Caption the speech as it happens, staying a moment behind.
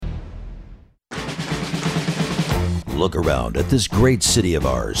look around at this great city of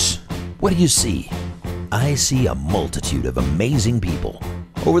ours, what do you see? I see a multitude of amazing people.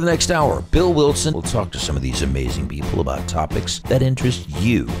 Over the next hour, Bill Wilson will talk to some of these amazing people about topics that interest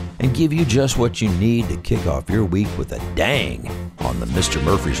you and give you just what you need to kick off your week with a dang on the Mr.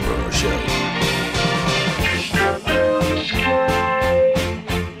 Murfreesboro Show.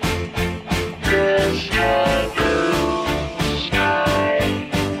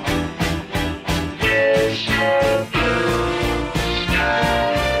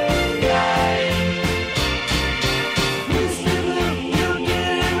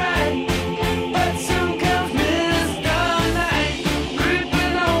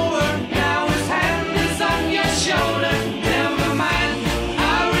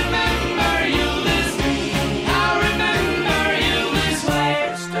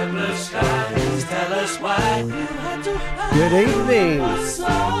 Good evening. Look,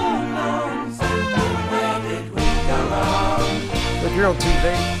 you're on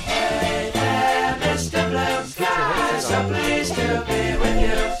TV. Hey there, Mr. Blue Sky, so pleased to be with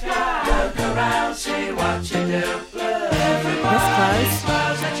you. Look around, see what you do. Everybody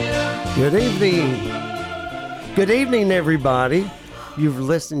smiles at you. Good evening. Good evening, everybody. You've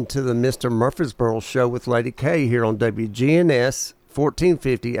listened to the Mr. Murfreesboro Show with Lady K here on WGNS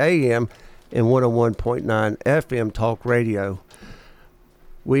 1450 AM and 101.9 FM Talk Radio.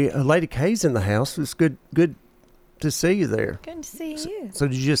 Lady K's in the house. It's good to see you there. Good to see you. So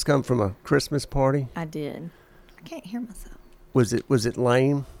did you just come from a Christmas party? I did. I can't hear myself. Was it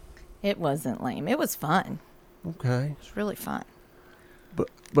lame? It wasn't lame. It was fun. Okay. It was really fun. But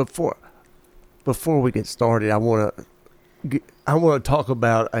before we get started, I want to talk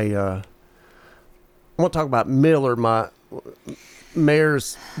about Miller, my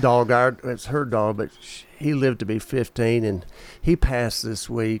Mayor's dog. It's her dog, but he lived to be 15, and he passed this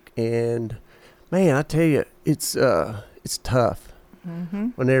week. And man, I tell you, it's tough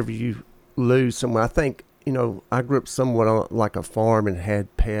whenever you lose someone. I think, I grew up somewhat on like a farm and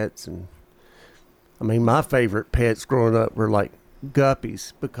had pets, and I mean, my favorite pets growing up were like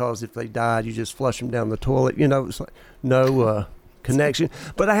guppies, because if they died, you just flush them down the toilet. It's like no connection.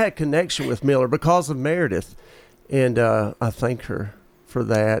 But I had connection with Miller because of Meredith. And I thank her for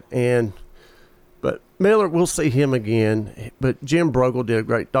that. But Miller, we'll see him again. But Dr. Brogel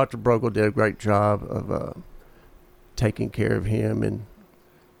did a great job of taking care of him. And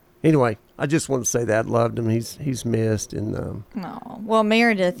anyway, I just want to say that I loved him. He's missed. And well,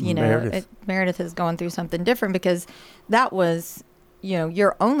 Meredith, Meredith is going through something different, because that was,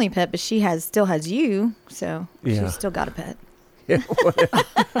 your only pet, but she still has you, so she's still got a pet. Yeah,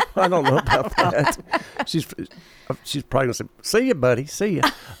 I don't know about that. She's probably gonna say, "See you, buddy. See you."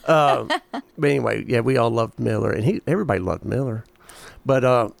 But anyway, yeah, we all loved Miller, and everybody loved Miller.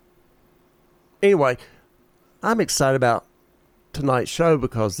 But anyway, I'm excited about tonight's show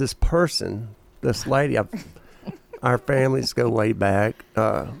because this lady, our families go way back.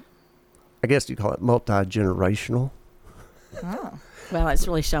 I guess you call it multi-generational. Oh, well, it's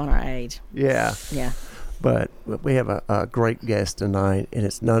really showing our age. Yeah. Yeah. But we have a great guest tonight, and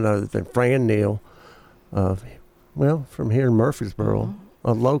it's none other than Fran Neal, from here in Murfreesboro,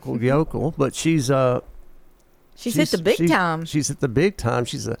 a local yokel. But she's at the big time. She's at the big time.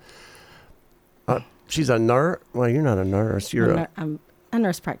 She's a nurse. Well, you're not a nurse. I'm a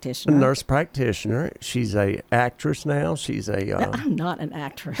nurse practitioner. A nurse practitioner. She's a actress now. I'm not an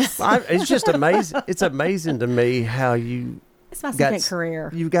actress. It's just amazing. It's amazing to me how you. It's my second career.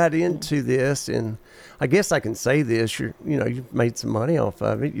 You got into this, and I guess I can say this. You've made some money off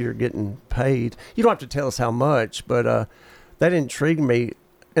of it. You're getting paid. You don't have to tell us how much, but that intrigued me,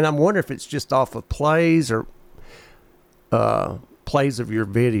 and I'm wondering if it's just off of plays or plays of your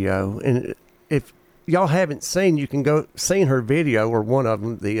video. And if y'all haven't seen, you can go seen her video, or one of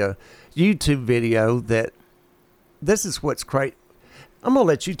them, the YouTube video. That this is what's great. I'm going to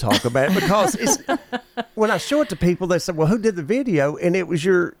let you talk about it, because when I show it to people, they say, well, who did the video? And it was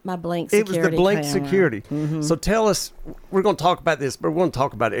my Blink security. It was the Blink camera. security. Mm-hmm. So tell us, we're going to talk about this, but we're going to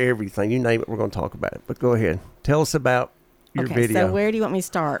talk about everything. You name it, we're going to talk about it. But go ahead. Tell us about your video. So where do you want me to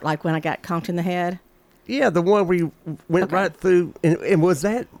start? Like when I got conked in the head? Yeah, the one where you went right through. And was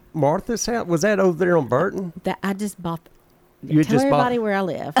that Martha's house? Was that over there on Burton? That I just bought. You tell just everybody where I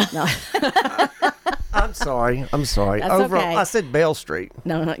live. No. I'm sorry. That's Over, okay. I said Bell Street.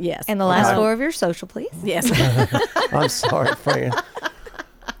 No, yes. And the last four of your social, please. Yes. I'm sorry, Fran.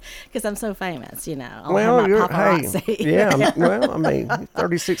 Because I'm so famous, Well, you're paparazzi. Yeah. Well, I mean,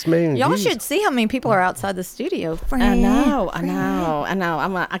 36 million. Y'all views. should see how many people are outside the studio. I know.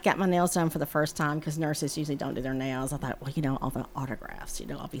 I got my nails done for the first time because nurses usually don't do their nails. I thought, all the autographs,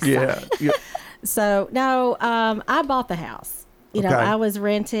 I'll be signed. Yeah. So no, I bought the house. You know, Okay. I was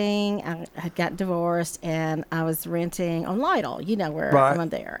renting. I had got divorced, and I was renting on Lytle. You know where Right. I'm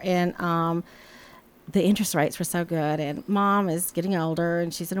there, and the interest rates were so good. And Mom is getting older,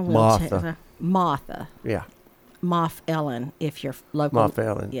 and she's in a wheelchair. Martha. Yeah. Moff Ellen, if you're local. Moff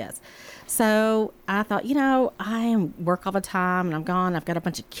Ellen. Yes. So I thought, you know, I work all the time, and I'm gone. I've got a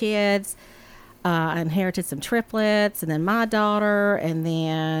bunch of kids. I inherited some triplets, and then my daughter, and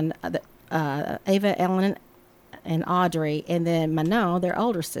then Ava, Ellen, and Audrey, and then Manon, their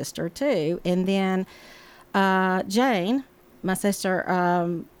older sister, too. And then Jane, my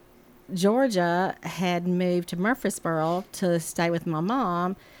sister, Georgia, had moved to Murfreesboro to stay with my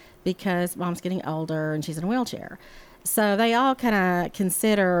mom because Mom's getting older and she's in a wheelchair. So they all kind of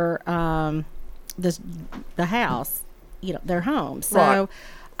consider the house, you know, their home. So Right.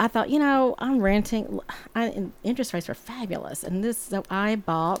 I thought, you know, I'm renting. And interest rates were fabulous, and so I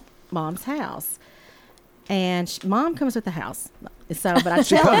bought Mom's house. And Mom comes with the house. So, but I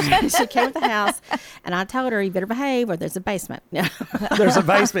tell her, she came with the house, and I told her, you better behave or there's a basement. No. There's a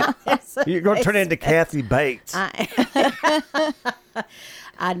basement. There's a You're going to turn into Kathy Bates.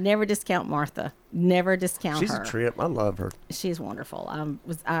 I never discount Martha. Never discount She's her. a trip. I love her. She's wonderful.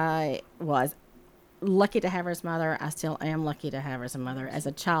 I was lucky to have her as mother. I still am lucky to have her as a mother. As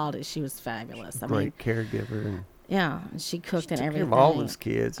a child, she was fabulous. I mean, Great caregiver. And yeah, she cooked and took care everything. of all his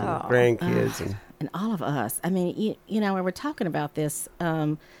kids and grandkids. And all of us. I mean, you know, when we're talking about this,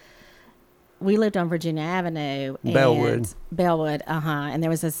 we lived on Virginia Avenue. And Bellwood. Bellwood, and there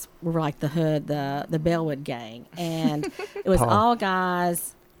was this, we were like the hood, the Bellwood gang. And it was all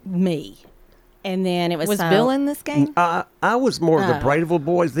guys, me. And then it was Bill in this game? I was more of the Braideville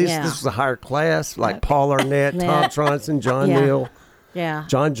boys. This Yeah. was a higher class, like Paul Arnett, Tom Tronson, John Yeah. Neal. Yeah.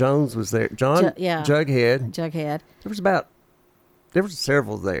 John Jones was there. Jughead. Jughead. There was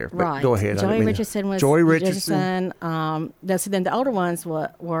several there. But Right. go ahead. Joey Richardson was Joey Richardson. So then the older ones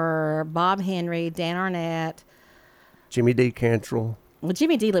were Bob Henry, Dan Arnett. Jimmy D. Cantrell. Well,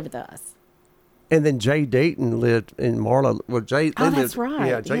 Jimmy D lived with us. And then Jay Deaton lived in Marla. Well, Jay. Oh, they that's lived, right.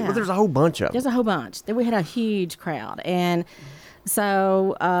 Yeah, Jay. Yeah. Well, there's a whole bunch of them. There's a whole bunch. Then we had a huge crowd. And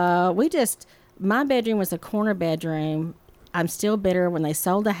so my bedroom was a corner bedroom. I'm still bitter. When they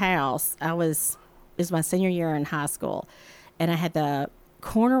sold the house, it was my senior year in high school. And I had the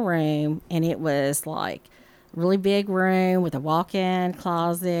corner room, and it was like really big room with a walk-in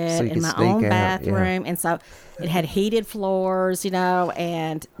closet So you and could my sneak own out, bathroom. And so it had heated floors, you know,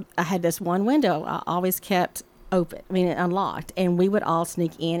 and I had this one window I always kept open, unlocked, and we would all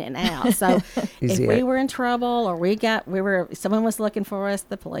sneak in and out. So if we were in trouble or someone was looking for us,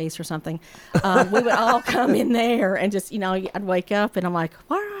 the police or something, we would all come in there and just, you know, I'd wake up and I'm like,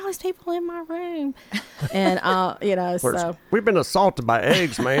 why are all these people in my room? And, you know, so We've been assaulted by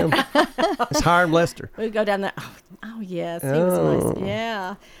eggs, ma'am. It's Hiram Lester. we'd go down there. Oh yes, he was nice.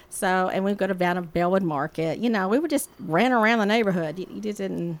 Yeah. So, and we'd go down to Bellwood Market. You know, we would just ran around the neighborhood. You just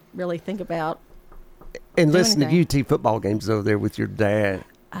didn't really think about. And listen anything. to UT football games over there with your dad.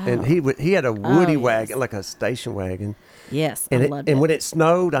 And he had a woody wagon, like a station wagon. Yes, And I loved it. And when it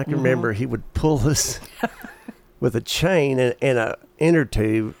snowed, I can remember he would pull us with a chain and a inner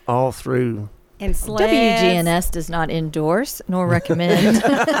tube all through. And sleds. WGNS does not endorse nor recommend.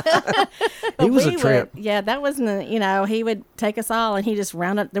 He was a trip. That wasn't. You know, he would take us all, and he just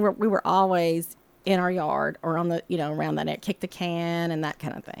round up. We were always in our yard or on the, you know, around that area, kick the can and that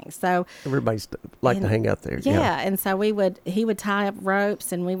kind of thing. So Everybody's liked to hang out there. Yeah, and so he would tie up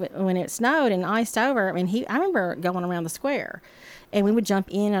ropes, and when it snowed and iced over. I remember going around the square, and we would jump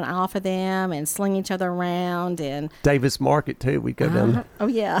in and off of them and sling each other around. And Davis Market too. We go down oh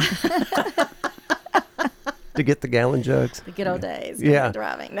yeah, to get the gallon jugs. the good old days. Yeah.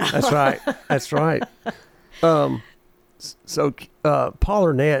 Driving. No. That's right. That's right. So Paul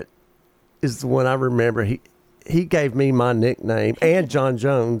Arnett is the one I remember. He gave me my nickname, and John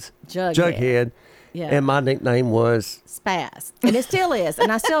Jones, Jughead. Yeah. And my nickname was Spaz, and it still is.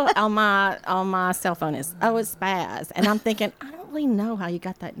 And I still on my cell phone it's Spaz, and I'm thinking I don't really know how you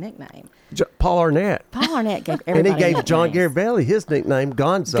got that nickname. Paul Arnett. Paul Arnett gave And everybody. he gave John nicknames. Garibaldi his nickname,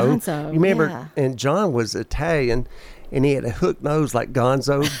 Gonzo. Gonzo, You remember? yeah. And John was Italian, and he had a hook nose like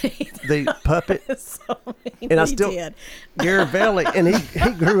Gonzo, the puppet. So And I he still did. Garibaldi, and he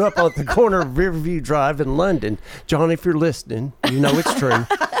grew up on the corner of Riverview Drive in London. John, if you're listening, you know it's true.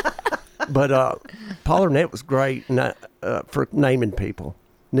 But Paul Arnett was great for naming people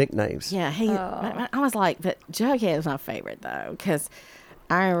nicknames. Yeah, I was like, but Jughead was my favorite though, because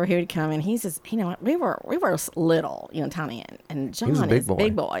I remember he would come and he's just, you know, we were little, you know, tiny, and John was a big is boy.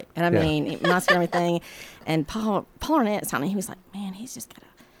 big boy, and Yeah. he must and everything, and Paul Arnett's tiny. He was like, man, he's just got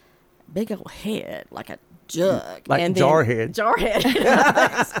a big old head, like a jug. Like and Jarhead.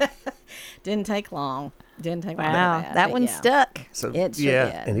 Jarhead. Didn't take long. Wow, that one stuck. So, It sure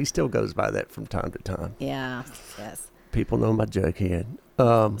yeah, did. and he still goes by that from time to time. Yeah, yes. People know my jughead.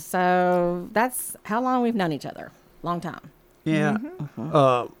 So that's how long we've known each other. Long time. Yeah.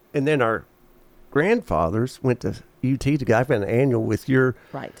 And then our grandfathers went to UT to I've got an annual with your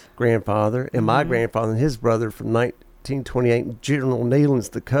Right. grandfather and my grandfather and his brother from 1928. General Nealon's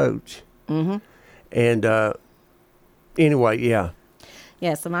the coach. Mm-hmm. And anyway, yeah.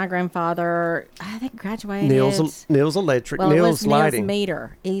 Yeah, so my grandfather, I think, graduated. Neil's Electric, Well, Neil's it was Lighting. Neil's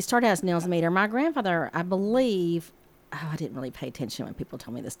Meter. He started out as Neil's Meter. My grandfather, I believe, I didn't really pay attention when people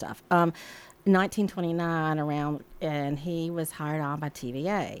told me this stuff. 1929 around, and he was hired on by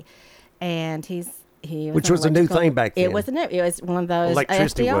TVA, and he was Which was a new thing back then. It was new. It was one of those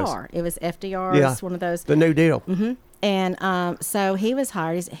Electricity FDR. was. It was FDR's one of those. The New Deal. Mm-hmm. And so he was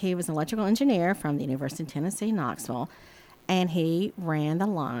hired. He was an electrical engineer from the University of Tennessee, Knoxville, and he ran the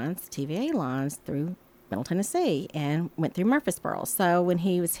lines, TVA lines, through Middle Tennessee and went through Murfreesboro. So when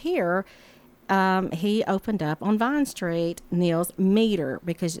he was here, he opened up on Vine Street Neil's Meter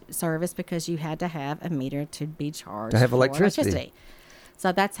because you had to have a meter to be charged To have for electricity.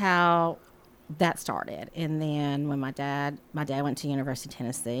 So that's how that started. And then when my dad went to University of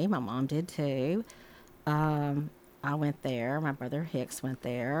Tennessee, my mom did too. I went there. My brother Hicks went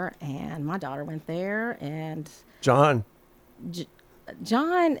there, and my daughter went there. And John.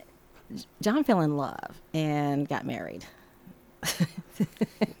 John fell in love and got married.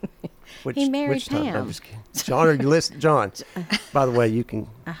 He married time? Pam. I'm just kidding. John, are you listening? John, by the way, you can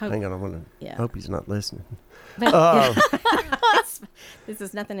hang on. I want to. Yeah. Hope he's not listening. This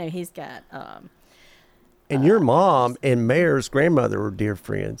is nothing new. He's got. And your mom and Mayor's grandmother were dear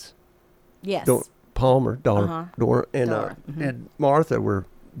friends. Yes. Palmer, Dora, Dora. and Martha were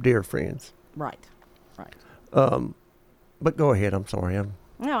dear friends. Right. But go ahead. I'm sorry.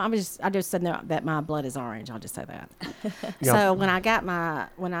 No, I just said no, that my blood is orange. I'll just say that. Yeah. So when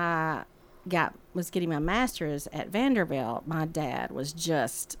I was getting my master's at Vanderbilt, my dad was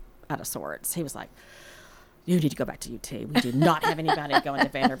just out of sorts. He was like, "You need to go back to UT. We do not have anybody going to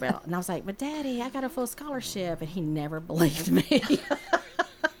Vanderbilt." And I was like, "But Daddy, I got a full scholarship," and he never believed me.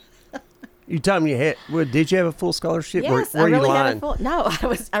 You told me you had. Well, did you have a full scholarship? Yes, were I really you had lying? a full. No,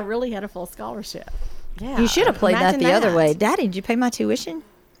 I really had a full scholarship. Yeah, You should have played that Imagine the other way. Daddy, did you pay my tuition?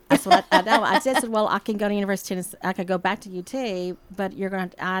 That's what I know. I said, well, I can go to University of Tennessee. I could go back to UT, but you're going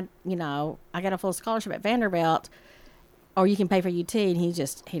to, I got a full scholarship at Vanderbilt, or you can pay for UT. And he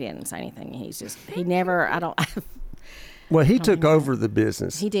didn't say anything. He never, Well, he took over the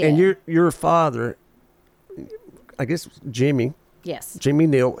business. He did. And your father, I guess Jimmy yes.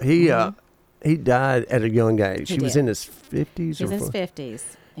 Neal, he died at a young age. He He was did. in his 50s. He was in his 50s,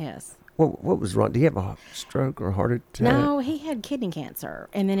 yes. What was wrong? Did he have a stroke or a heart attack? No, he had kidney cancer,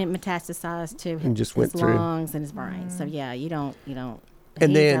 and then it metastasized to And just went his through. lungs and his brain. So, yeah, you don't.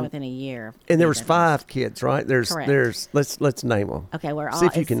 And he then- died within a year. And there was He died. 5 kids, right? Correct. Let's name them. Okay, we're all. See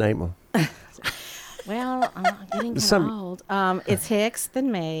if you can name them. Well, I'm getting kind of old. It's Hicks,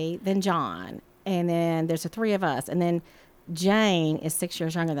 then me, then John, and then there's the 3 of us, and then Jane is 6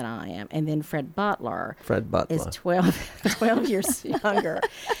 years younger than I am, and then Fred Butler is 12 years younger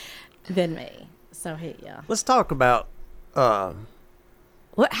than me. So Let's talk about.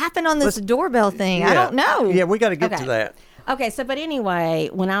 What happened on this doorbell thing? I Yeah. don't know. Yeah, we got to get Okay. to that. Okay, so but anyway,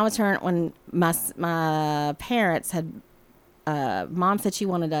 when my parents had, Mom said she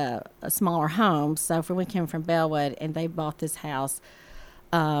wanted a smaller home, so we came from Bellwood, and they bought this house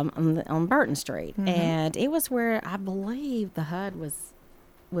on Burton Street, and it was where I believe the HUD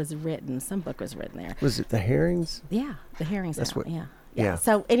was written. Some book was written there. Was it the Herrings? Yeah, the Herrings. That's what- Yeah. yeah.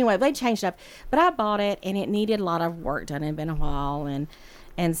 So anyway, they changed up, but I bought it, and it needed a lot of work done. It had been a while,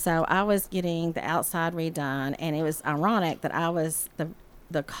 and so I was getting the outside redone, and it was ironic that I was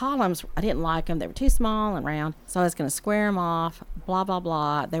the columns. I didn't like them; they were too small and round, so I was going to square them off. Blah blah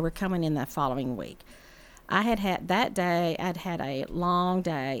blah. They were coming in the following week. I had that day. I'd had a long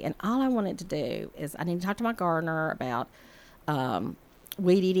day, and all I wanted to do is I needed to talk to my gardener about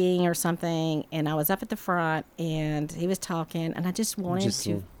weed eating or something. And I was up at the front, and he was talking, and I just wanted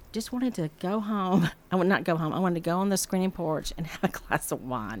to go home. I would not go home. I wanted to go on the screening porch and have a glass of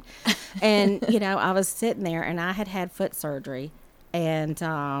wine. And I was sitting there, and I had foot surgery, and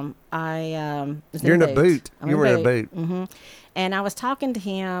I was You're in a boot. I'm You were in a boot. hmm And I was talking to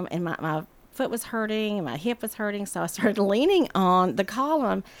him, and my foot was hurting, and my hip was hurting, so I started leaning on the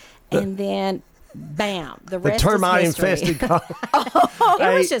column, and then bam. The The rest termite is history. infested car.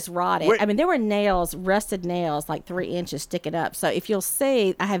 It was just rotted. wait. I mean, there were nails, rusted nails, like 3 inches sticking up. So if you'll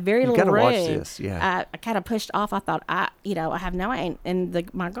see, I have very You little gotta room. watch this, yeah. I kind of pushed off. I thought, I have no way. And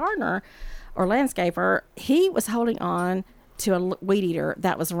my gardener or landscaper, he was holding on to a weed eater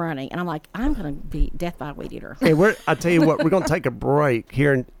that was running. And I'm like, I'm going to be death by a weed eater. Hey, I tell you what, we're going to take a break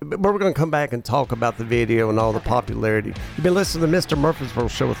here, but we're going to come back and talk about the video and all the popularity. You've been listening to Mr. Murfreesboro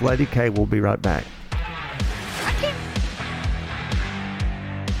Show with Lady K. We'll be right back.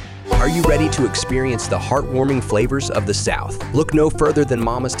 Are you ready to experience the heartwarming flavors of the South? Look no further than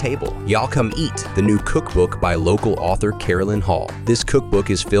Mama's Table. Y'all Come Eat, the new cookbook by local author Carolyn Hall. This cookbook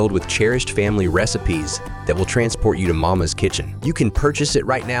is filled with cherished family recipes that will transport you to Mama's kitchen. You can purchase it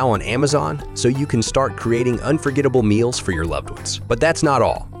right now on Amazon so you can start creating unforgettable meals for your loved ones. But that's not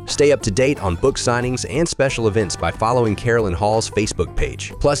all. Stay up to date on book signings and special events by following Carolyn Hall's Facebook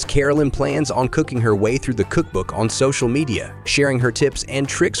page. Plus, Carolyn plans on cooking her way through the cookbook on social media, sharing her tips and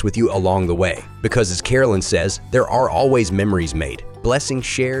tricks with you along the way. Because as Carolyn says, there are always memories made, blessings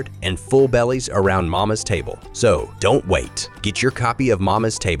shared, and full bellies around Mama's Table. So, don't wait. Get your copy of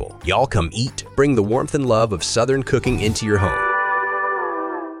Mama's Table. Y'all Come Eat. Bring the warmth and love of Southern cooking into your home.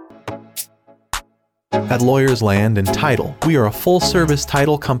 At Lawyers Land and Title, we are a full-service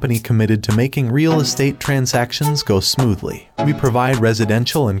title company committed to making real estate transactions go smoothly. We provide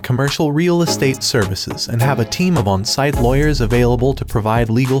residential and commercial real estate services and have a team of on-site lawyers available to provide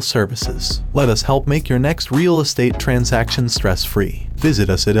legal services. Let us help make your next real estate transaction stress-free. Visit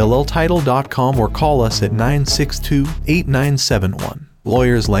us at lltitle.com or call us at 962-8971.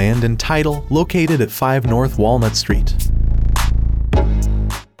 Lawyers Land and Title, located at 5 North Walnut Street.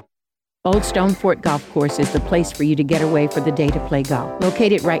 Old Stone Fort Golf Course is the place for you to get away for the day to play golf.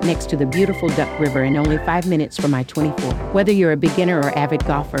 Located right next to the beautiful Duck River and only 5 minutes from I-24. Whether you're a beginner or avid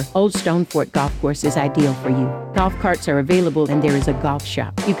golfer, Old Stone Fort Golf Course is ideal for you. Golf carts are available and there is a golf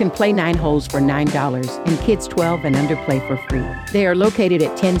shop. You can play 9 holes for $9 and kids 12 and under play for free. They are located at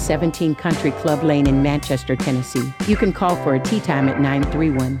 1017 Country Club Lane in Manchester, Tennessee. You can call for a tee time at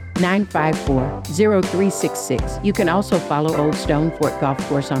 931-954-0366. You can also follow Old Stone Fort Golf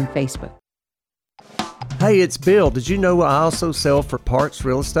Course on Facebook. Hey, it's Bill. Did you know I also sell for Parts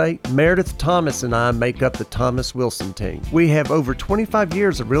Real Estate? Meredith Thomas and I make up the Thomas Wilson team. We have over 25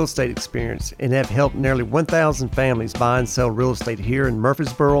 years of real estate experience and have helped nearly 1,000 families buy and sell real estate here in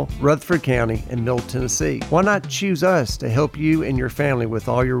Murfreesboro, Rutherford County, and Middle Tennessee. Why not choose us to help you and your family with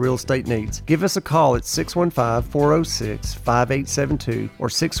all your real estate needs? Give us a call at 615-406-5872 or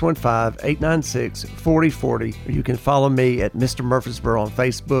 615-896-4040, or you can follow me at Mr. Murfreesboro on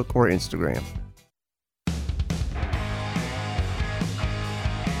Facebook or Instagram.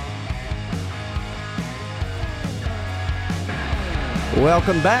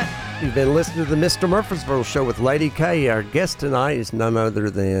 Welcome back. You've been listening to the Mr. Murfreesboro Show with Lady K. Our guest tonight is none other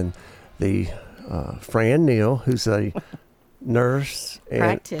than the Fran Neal, who's a nurse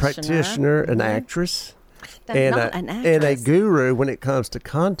and practitioner, an actress, and a guru when it comes to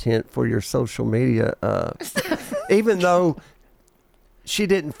content for your social media. Even though she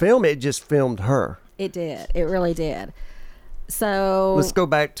didn't film it, just filmed her. It did. It really did. So let's go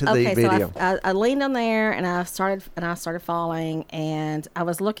back to the video. So I leaned on there and I started falling, and I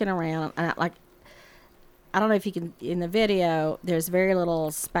was looking around, and I don't know if you can, in the video there's very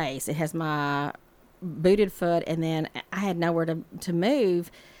little space. It has my booted foot, and then I had nowhere to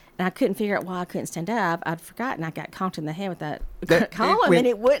move, and I couldn't figure out why I couldn't stand up. I'd forgotten I got conked in the head with that column, and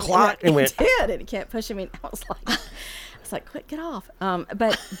it wouldn't. It did, and it kept pushing me. I was like, quick, get off.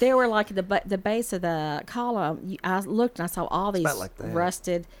 But there were like the base of the column. I looked and I saw all these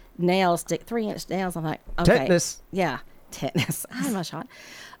rusted nails, 3-inch nails. I'm like, okay. Tetanus. Yeah, tetanus. I had my shot.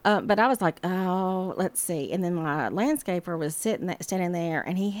 But I was like, oh, let's see. And then my landscaper was standing there,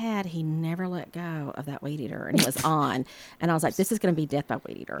 and he never let go of that weed eater, and he was on. And I was like, this is going to be death by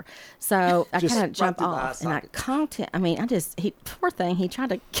weed eater. So I kind of jumped off, and I conked him. I mean, poor thing, he tried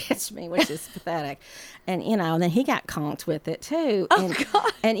to catch me, which is pathetic. And, and then he got conked with it too. Oh,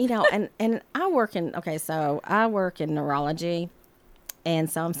 God. And, and I work in neurology.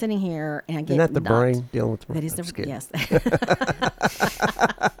 And so I'm sitting here, and I get Isn't that the brain dealing with the brain? That is yes.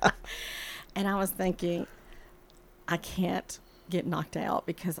 And I was thinking, I can't get knocked out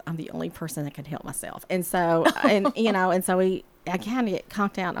because I'm the only person that can help myself. And so, I kind of get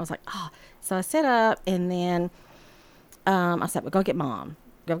conked out, and I was like, oh. So I sit up, and then I said, well, go get mom.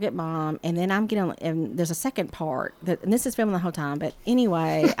 And then I'm getting, and there's a second part and this is filming the whole time, but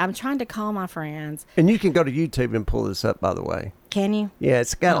anyway, I'm trying to call my friends. And you can go to YouTube and pull this up, by the way. Can you? Yeah,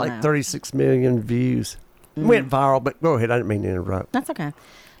 it's got 36 million views. Went viral, but go ahead. I didn't mean to interrupt. That's okay.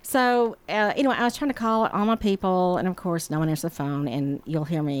 So, anyway, I was trying to call all my people, and of course, no one answered the phone. And you'll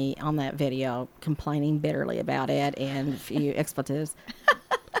hear me on that video complaining bitterly about it and a few expletives.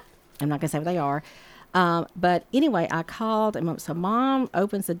 I'm not going to say what they are. But anyway, I called, and so Mom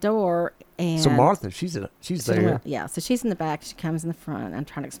opens the door, and So Martha, she's there. Yeah, so she's in the back. She comes in the front. I'm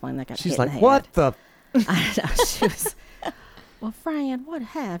trying to explain that. She's like, "What the?" I know. She was. Well, Fran, what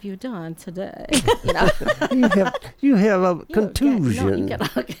have you done today? You know, you have a contusion.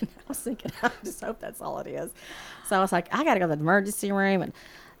 I was thinking, I just hope that's all it is. So I was like, I got to go to the emergency room, and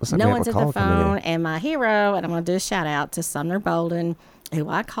no one's at the phone. And my hero, and I'm going to do a shout out to Sumner Bolden, who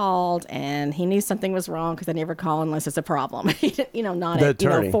I called, and he knew something was wrong because I never call unless it's a problem. Not the at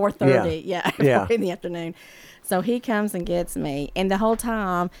attorney. 4:30, 4 in the afternoon. So he comes and gets me, and the whole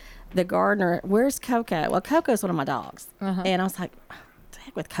time, the gardener, where's Coco? Well, Coco's one of my dogs, and I was like, the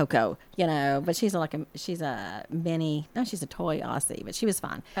heck with Coco, but she's a mini, no, she's a toy Aussie, but she was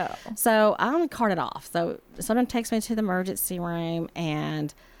fine. Oh. So I'm carted off. So someone takes me to the emergency room,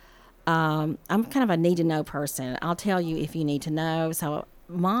 and I'm kind of a need to know person. I'll tell you if you need to know. So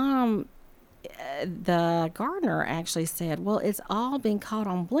Mom, the gardener actually said, well, it's all been caught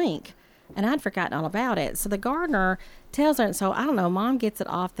on Blink. And I'd forgotten all about it. So the gardener tells her, and so I don't know, Mom gets it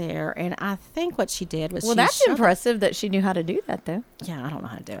off there, and I think what she did was that's impressive that she knew how to do that, though. Yeah, I don't know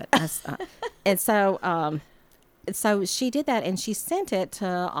how to do it. And so she did that, and she sent it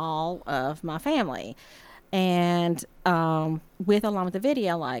to all of my family. And along with the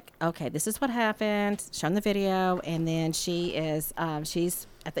video, like, okay, this is what happened, show them the video, and then she's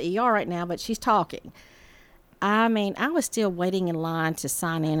at the ER right now, but she's talking. I mean, I was still waiting in line to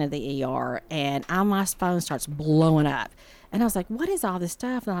sign in at the ER, and my phone starts blowing up. And I was like, what is all this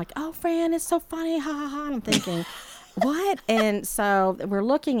stuff? And they're like, oh, Fran, it's so funny, ha, ha, ha. And I'm thinking, what? And so we're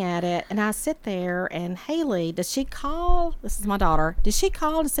looking at it, and I sit there, and Haley, does she call? This is my daughter. Did she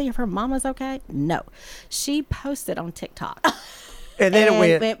call to see if her mama's okay? No. She posted on TikTok. And then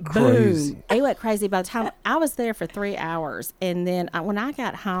it went crazy. Boom. It went crazy. By the time I was there for 3 hours, and then when I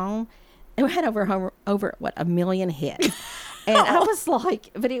got home, it had over 1 million hits. And I was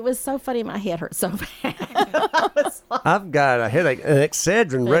like, but it was so funny. My head hurt so bad. I've got a headache, an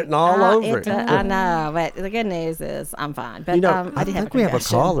Excedrin written all over it. I know, but the good news is I'm fine. But I think we have a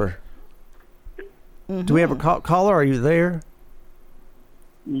caller. Mm-hmm. Do we have a caller? Are you there?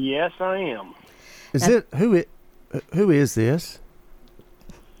 Yes, I am. Who is this?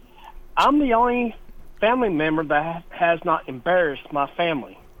 I'm the only family member that has not embarrassed my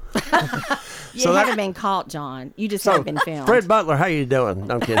family. You haven't been caught, John. You just haven't been filmed. Fred Butler, how you doing?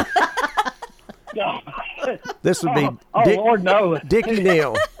 No, I'm kidding. This would be Lord knows. Dickie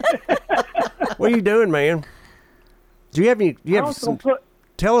Neal. What are you doing, man? Do you have some?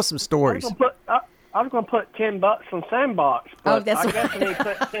 Tell us some stories. I was going to put $10 on Sandbox, but I guess I need to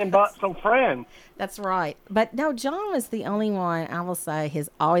put $10 on Fran. That's right. But no, John was the only one, I will say, has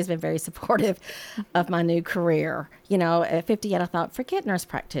always been very supportive of my new career. At 58, I thought, forget nurse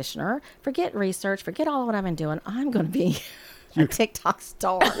practitioner, forget research, forget all of what I've been doing. I'm going to be a TikTok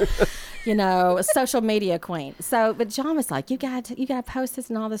star, a social media queen. So, but John was like, you got to post this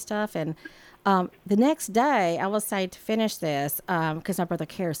and all this stuff. And the next day, I will say, to finish this, because my brother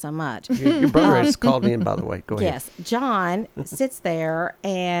cares so much. Your brother has called me in, by the way. Go ahead. Yes. John sits there,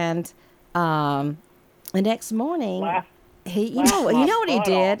 and the next morning, you know what he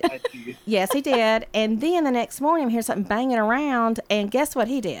did? Yes, he did. And then the next morning, I hear something banging around, and guess what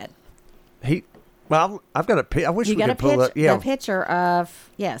he did? I've got a. I wish we could pull up. Yeah, a picture of.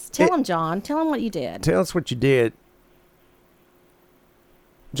 Yes. Tell him, John. Tell him what you did. Tell us what you did.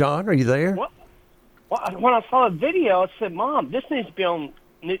 John, are you there? What? Well, when I saw the video, I said, "Mom, this needs to be on.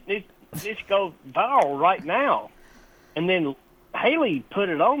 Needs to go viral right now." And then Haley put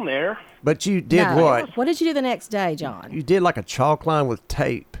it on there. But you did what? What did you do the next day, John? You did like a chalk line with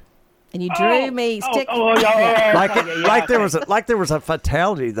tape. And you drew me stick. Like there was a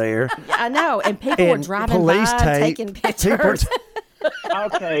fatality there. I know, and people were driving by, taking pictures.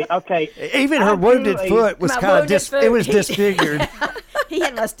 Okay. Even her wounded foot was kind of it was disfigured. He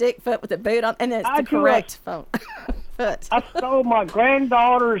had my stick foot with the boot on, and it's the correct foot. I stole my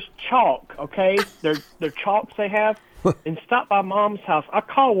granddaughter's chalk. Okay, their chalks they have, and stopped by Mom's house. I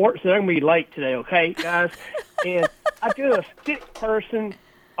called work, so they're gonna be late today. Okay, guys, and I drew a stick person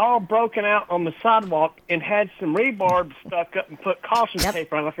all broken out on the sidewalk and had some rebarb stuck up and put caution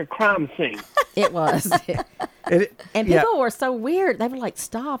tape on like a crime scene. It was. And people were so weird. They would like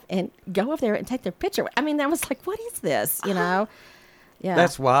stop and go over there and take their picture. I mean, I was like, what is this? Yeah.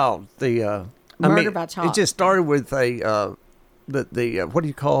 That's wild. The murder by chalk. It just started with a what do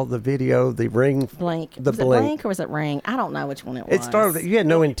you call the video? The ring. Blink. The was blink. It Blink or was it Ring? I don't know which one it was. It started. You had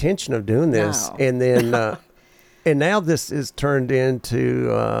no intention of doing this, No. and then and now this is turned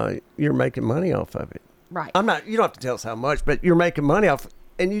into you're making money off of it. Right. I'm not. You don't have to tell us how much, but you're making money off.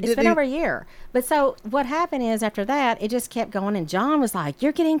 And you It's didn't. been over a year. But so what happened is after that, it just kept going. And John was like,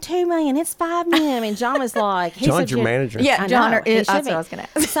 "You're getting $2 million. It's $5 million." And John was like, John's your manager. Yeah, I John know, he is. should That's be. what I was going to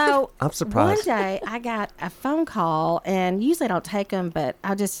ask. So I'm surprised. One day I got a phone call, and usually I don't take them, but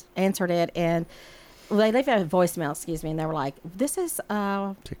I just answered it, and they left a voicemail. Excuse me, and they were like, "This is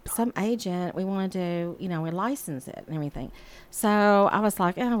some agent. We want to do, we license it and everything." So I was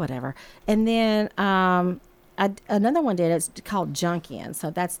like, "Oh, whatever." And then another one did. It's called Junkin.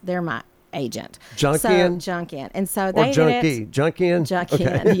 So they're my agent. Junkin? So, Junkin. And so they Or junkie. did it. Junkin? Junkin,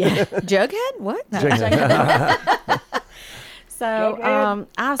 Okay. yeah. Jughead? What? No. So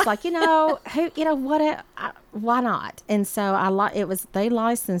I was like, why not? And so they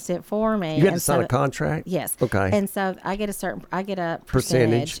licensed it for me. You had to and sign a contract? Yes. Okay. And so I get a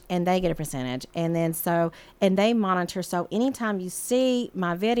percentage, and they get a percentage, and then and they monitor. So anytime you see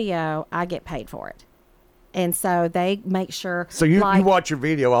my video, I get paid for it. And so they make sure. So you watch your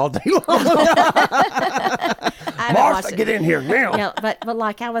video all day long. Martha, get in here now. But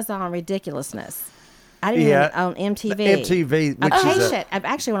like I was on Ridiculousness. I didn't even on MTV. MTV, which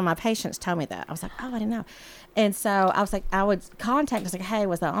Actually, one of my patients told me that. I was like, oh, I didn't know. And so I was like, I would contact. I was like, hey,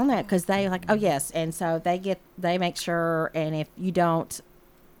 was that on that? Because they like, oh yes. And so they make sure. And if you don't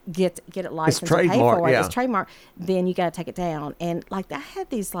get it licensed, and pay for it, it's trademark. Then you got to take it down. And like I had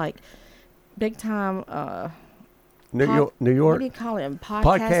these like big time. New York. What do you call them?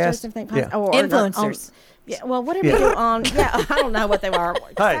 Podcasters, something. Yeah. Or influencers. Yeah, well, whatever you do on, I don't know what they are.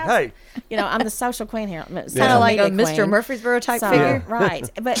 Hey. I'm the social queen here. Kind of like a Mr. Murfreesboro type figure. Right.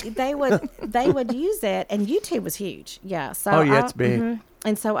 But they would use it, and YouTube was huge. Yeah. So it's big. Mm-hmm.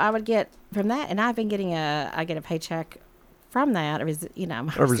 And so I would get from that, and I've been getting I get a paycheck from that,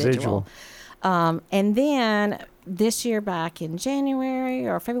 my residual. And then this year, back in January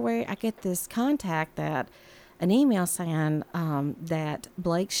or February, I get this contact an email saying that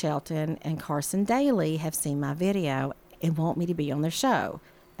Blake Shelton and Carson Daly have seen my video and want me to be on their show.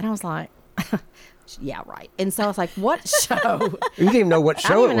 And I was like, yeah, right. And so I was like, what show? You didn't even know what show it was.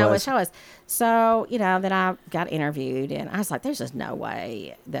 I didn't even know what show it was. So, then I got interviewed, and I was like, there's just no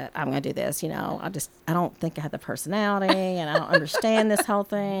way that I'm going to do this. I don't think I have the personality, and I don't understand this whole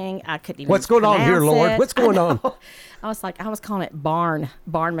thing. I couldn't even What's going on here, Lord? It. What's going on? I was calling it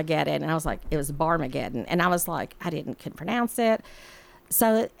Barnmageddon, and I was like, it was Barmageddon. And I was like, couldn't pronounce it.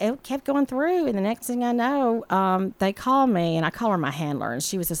 So it kept going through, and the next thing I know, they called me, and I call her my handler, and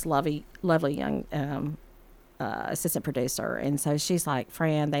she was this lovely young assistant producer, and so she's like,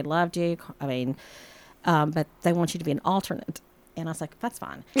 Fran, they loved you. I mean, but they want you to be an alternate. And I was like, that's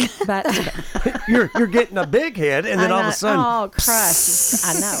fine. But you're getting a big head, and then all of a sudden, crush.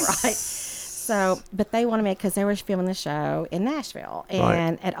 I know, right? So, but they wanted me because they were filming the show in Nashville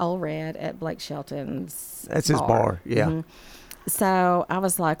and at Old Red at Blake Shelton's. That's his bar, yeah. Mm-hmm. So I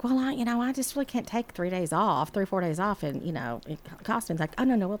was like, well, I just really can't take 3 days off, 3 or 4 days off, and it cost me. It's like, oh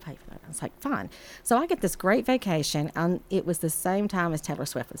no, we'll pay for that. I was like, fine. So I get this great vacation, and it was the same time as Taylor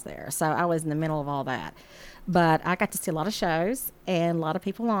Swift was there. So I was in the middle of all that, but I got to see a lot of shows and a lot of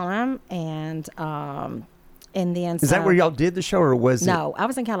people on them, and then is that where y'all did the show, or was it? No, I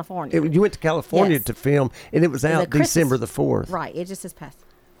was in California. You went to California to film, and it was out December the 4th. Right. It just is past.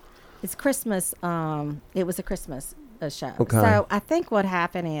 It's Christmas. It was a Christmas show. Okay. So I think what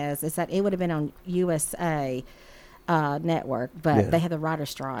happened is that it would have been on USA Network, but they had the writer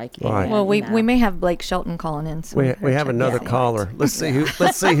strike. Right. And, well, we may have Blake Shelton calling in. So we have another caller. Right. Let's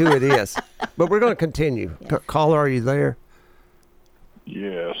see who it is. But we're going to continue. Yeah. Caller, are you there?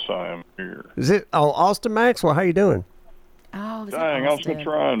 Yes, I am here. Is it Austin Maxwell? How you doing? Oh, dang! I was going to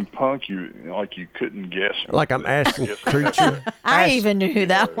try and punk you like you couldn't guess me. Like I'm Ashton Kutcher. I even knew who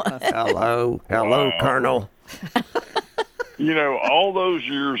that was. Hello, Colonel. All those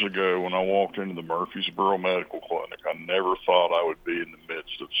years ago when I walked into the Murfreesboro Medical Clinic, I never thought I would be in the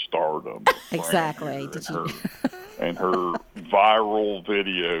midst of stardom. Exactly. And her viral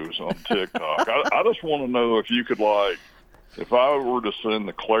videos on TikTok. I just want to know if you could, if I were to send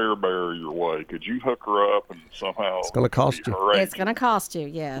the Claire Bear your way, could you hook her up and somehow... It's going to cost you. It's going to cost you,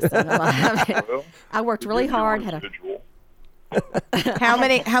 yes. I worked really hard. How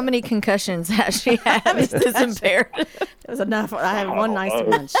many concussions has she had? Is this impaired? It was enough. I had one nice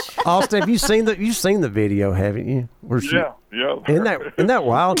lunch. Austin, you've seen the video, haven't you? Yeah. Isn't that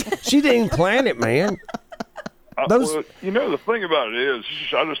wild? She didn't plan it, man. The thing about it is,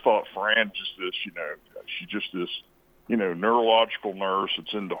 I just thought Fran she just this neurological nurse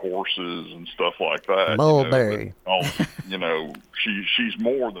that's into horses and stuff like that. Mulberry. She's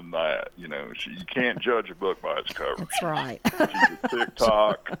more than that. You can't judge a book by its cover. That's right. She's a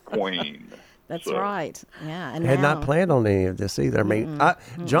TikTok queen. That's right. Yeah. And I had not planned on any of this either. I mean,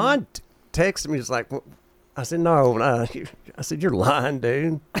 John texted me. He's like, I said, no. I said, you're lying,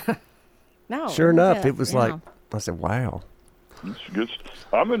 dude. No. Sure enough, it was like, I said, wow. It's good.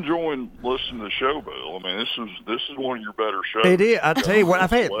 I'm enjoying listening to the show, Bill. I mean, this is one of your better shows. It is. I tell you what,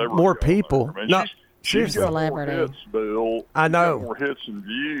 I've had more people. I mean, No, she's got celebrity. more hits, Bill. I know. She's got more hits and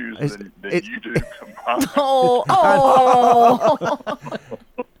views than you do combined.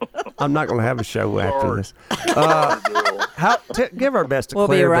 I'm not going to have a show after this. Give our best to We'll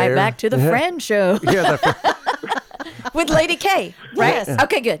Claire be right Bear. back to the Friend Show. Yeah, with Lady K, right? Yes.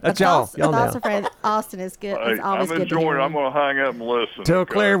 Okay, good. That's y'all. Y'all Thoughts know. of Fred Austin is good. It's always I'm good to hear enjoying it. I'm him. going to hang up and listen. Tell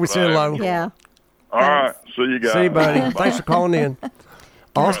Claire we say hello. Yeah. All right. See you guys. See you, buddy. Bye. Thanks for calling in.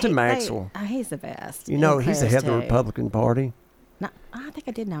 Austin Maxwell. He's the best. He's the head of the Republican Party. No, I think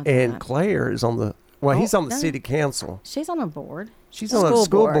I did know And that. Claire is on the, he's on the city council. She's on a board. She's on the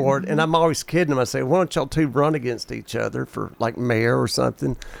school board, and I'm always kidding him. I say, why don't y'all two run against each other for like mayor or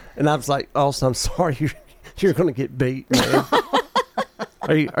something? And I was like, Austin, I'm sorry, you're going to get beat, man.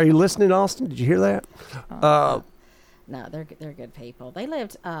 Are you listening, Austin? Did you hear that? No, they're good people. They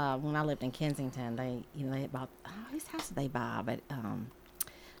lived when I lived in Kensington. They had bought whose house did they buy? But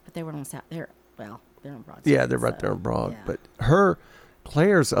they were on South. They're on Broad. Yeah, they're right there on Broad. Yeah. But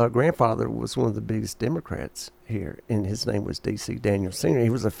Claire's grandfather was one of the biggest Democrats here, and his name was D.C. Daniel Sr. He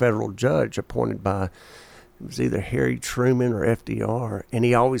was a federal judge appointed by, it was either Harry Truman or FDR, and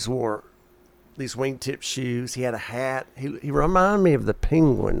he always wore these wingtip shoes. He had a hat. He reminded me of the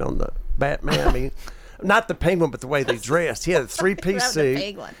Penguin on the Batman. I mean, not the Penguin, but the way they dressed. He had a three-piece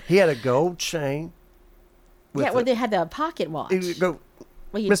suit. He had a gold chain. They had the pocket watch. He would go,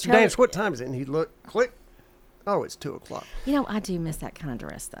 Mr. Daniels, what time is it? And he'd look, click. Oh, it's 2:00. I do miss that kind of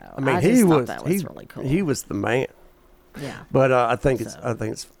dress, though. I mean, that was really cool. He was the man. Yeah. But I think it's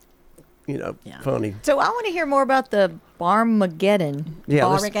funny. So I want to hear more about the Barmageddon. Yeah.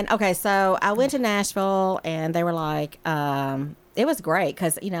 Barmageddon. Okay, so I went to Nashville, and they were like, it was great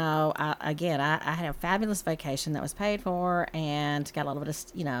because I had a fabulous vacation that was paid for, and got a little bit of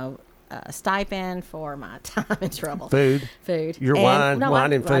stipend for my time in trouble. Food. Your wine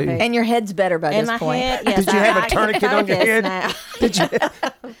and food. And your head's better by this point. Head, yes, Did you have a tourniquet on your head? Now. Did you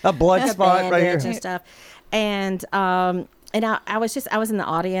a blood spot right here? And stuff. And I was in the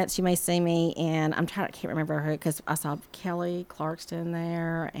audience. You may see me, and I can't remember her because I saw Kelly Clarkson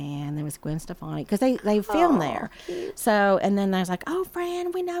there, and there was Gwen Stefani because they filmed there. Cute. So, and then I was like, "Oh,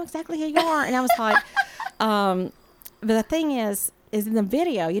 Fran, we know exactly who you are," and I was like, but the thing is in the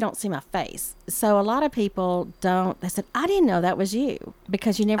video you don't see my face, so a lot of people don't. They said, "I didn't know that was you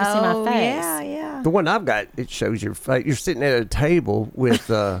because you never see my face." Yeah. The one I've got, it shows your face. You're sitting at a table with.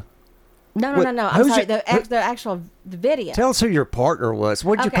 No. I'm sorry. The actual video. Tell us who your partner was.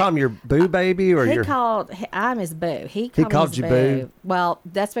 What did you call him? Your boo baby, or I'm his boo. He called you boo. Well,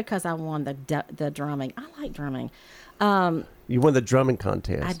 that's because I won the drumming. I like drumming. You won the drumming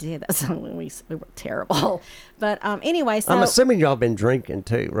contest. I did. That's when we were terrible. But anyway, so I'm assuming y'all been drinking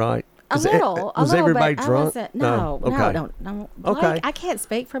too, right? Was everybody drunk? No. Okay. I can't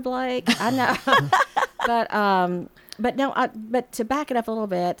speak for Blake. I know. But to back it up a little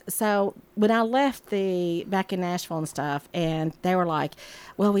bit, so when I left back in Nashville and stuff, and they were like,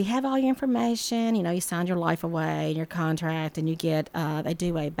 well, we have all your information, you signed your life away and your contract, and you get, they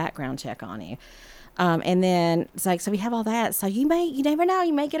do a background check on you. And then it's like, so we have all that. So you never know,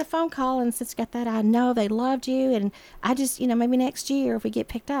 you may get a phone call and since got that, I know they loved you. And I just, maybe next year if we get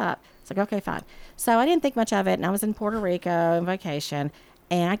picked up, it's like, okay, fine. So I didn't think much of it. And I was in Puerto Rico on vacation,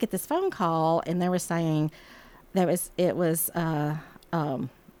 and I get this phone call, and they were saying, it was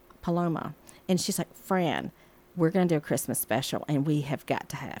Paloma, and she's like, Fran, we're going to do a Christmas special, and we have got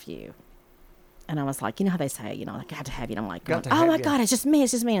to have you. And I was like, how they say, I got to have you. And I'm like, oh my God, it's just me.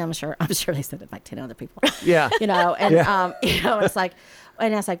 And I'm sure they said it like 10 other people. Yeah. It's like,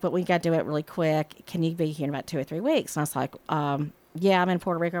 and I was like, but we got to do it really quick. Can you be here in about 2 or 3 weeks? And I was like, yeah, I'm in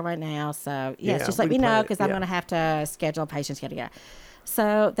Puerto Rico right now. So yes, just let me know because I'm going to have to schedule patients. Yada.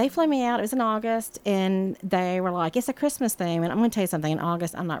 So they flew me out. It was in August, and they were like, it's a Christmas theme. And I'm going to tell you something. In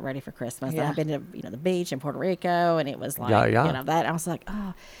August, I'm not ready for Christmas. Yeah. I've been to the beach in Puerto Rico, and it was like, that. I was like,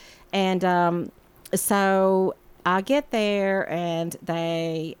 oh. And so I get there, and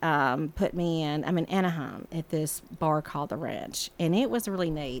they put me in, I'm in Anaheim at this bar called The Ranch. And it was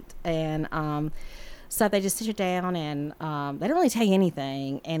really neat. And so they just sit you down, and they don't really tell you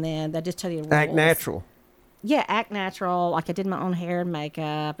anything. And then they just tell you the rules. Act natural. act natural. Like I did my own hair and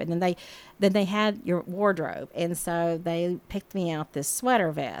makeup, and then they had your wardrobe, and so they picked me out this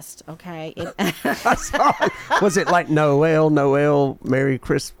sweater vest. Okay, Was it like Noel, Merry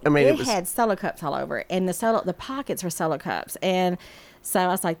Christmas? I mean, it had solo cups all over it, and the pockets were solo cups, and so I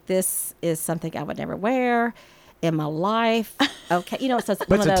was like, this is something I would never wear in my life. Okay, so it's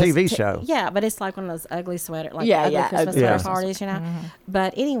but it's a TV show. Yeah, but it's like one of those ugly sweater, like Yeah, ugly yeah, Christmas yeah. sweater parties,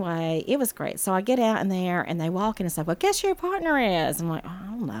 But anyway, it was great. So I get out in there, and they walk in and say, "Well, guess who your partner is?" I'm like, "I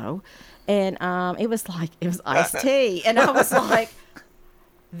don't know," and it was Ice-T, and I was like,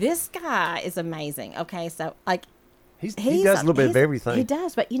 "This guy is amazing." Okay, so like, he does a little bit of everything. He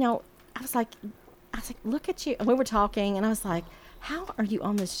does, but I was like, look at you. And we were talking, and I was like, how are you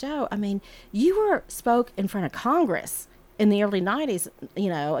on this show? I mean, you spoke in front of Congress in the early 90s,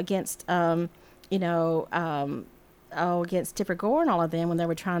 against, against Tipper Gore and all of them when they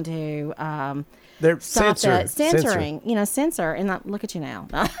were trying to They're censoring, censor, and look at you now.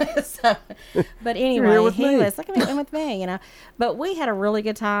 So, but anyway, was look at me, with me, But we had a really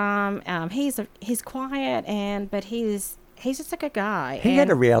good time. He's quiet, but he's just a good guy. He had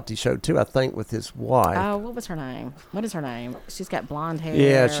a reality show too, I think, with his wife. Oh, what was her name? What is her name? She's got blonde hair.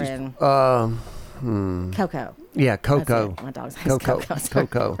 Yeah, she's Coco. Yeah, Coco. My dog's name is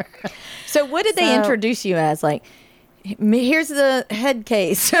Coco. So what did they introduce you as? Like, here's the head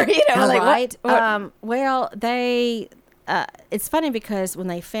case, or right? What? Well, they. It's funny because when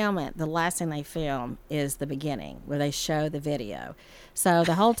they film it, the last thing they film is the beginning where they show the video. So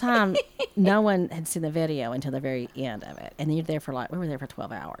the whole time, no one had seen the video until the very end of it, and we were there for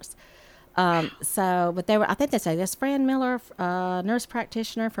 12 hours. But I think they say this Fran Miller, nurse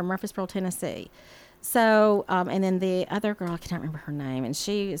practitioner from Murfreesboro, Tennessee. So, and then the other girl, I can't remember her name, and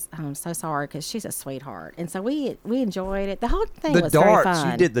I'm so sorry because she's a sweetheart. And so we enjoyed it. The whole thing was very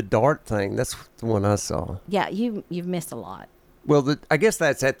fun. You did the dart thing. That's the one I saw. Yeah, you've missed a lot. Well, I guess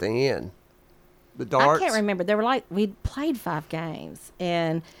that's at the end. The darts. I can't remember. They were we played 5 games,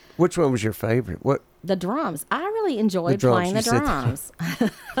 and which one was your favorite? What? The drums. I really enjoyed playing the drums.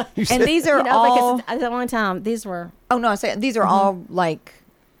 And these are all because the only time these were. Oh no, I say these are all like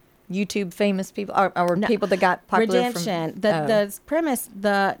YouTube famous people or people that got popular. Redemption. The premise.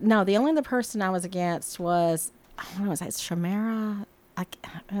 The only the person I was against was it's Shamara.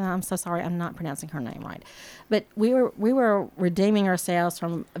 I'm so sorry, I'm not pronouncing her name right, but we were redeeming ourselves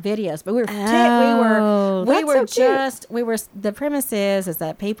from videos, but the premise is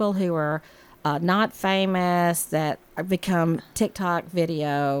that people who are not famous that become TikTok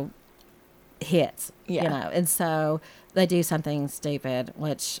video hits, and so they do something stupid,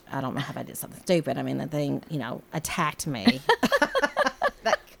 which I don't know how they did something stupid. I mean, the thing attacked me.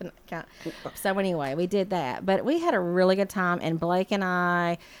 That couldn't count. So anyway, we did that, but we had a really good time. And Blake and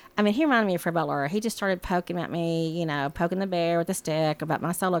I mean, he reminded me of Fred Butler. He just started poking at me, poking the bear with a stick about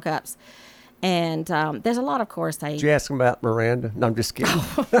my solo cups. And there's a lot, of course. Did you ask him about Miranda? No, I'm just kidding.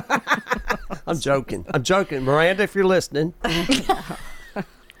 I'm joking. Miranda, if you're listening. They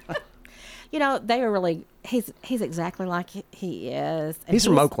were really. He's exactly like he is. And he's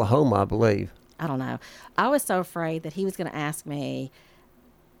from Oklahoma, I believe. I don't know. I was so afraid that he was going to ask me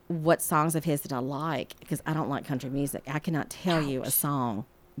what songs of his did I like, because I don't like country music. I cannot tell you a song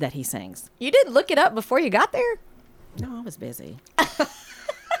that he sings. You didn't look it up before you got there? No, I was busy.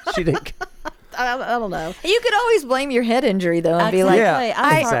 She didn't. I don't know. You could always blame your head injury, though, and be like,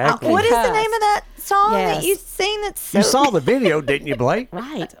 exactly. What is the name of that song that you sing that's so... You saw the video, didn't you, Blake?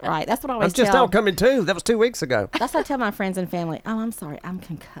 Right. That's what I always I'm just now coming to. That was 2 weeks ago. That's what I tell my friends and family. Oh, I'm sorry. I'm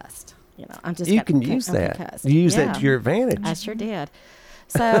concussed. I'm just... You can use that. Concussed. Use that to your advantage. I sure did.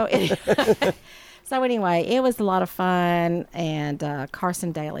 So... So anyway, it was a lot of fun, and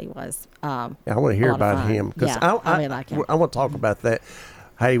Carson Daly was I want to hear about him, because I really like him. I want to talk about that.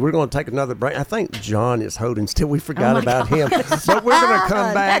 Hey, we're going to take another break. I think John is holding still. We forgot about him. But we're going to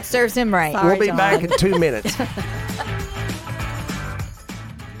come back. That serves him right. Sorry, we'll be back in 2 minutes.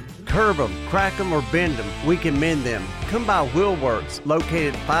 Curb them, crack them, or bend them. We can mend them. Come by Wheelworks,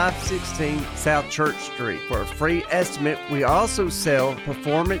 located 516 South Church Street. For a free estimate, we also sell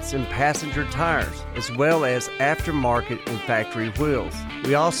performance and passenger tires, as well as aftermarket and factory wheels.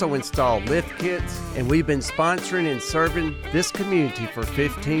 We also install lift kits, and we've been sponsoring and serving this community for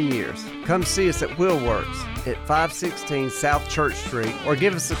 15 years. Come see us at Wheelworks at 516 South Church Street, or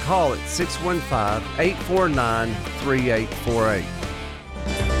give us a call at 615-849-3848.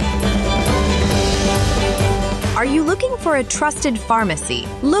 Are you looking for a trusted pharmacy?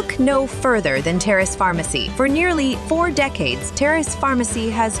 Look no further than Terrace Pharmacy. For nearly 4 decades, Terrace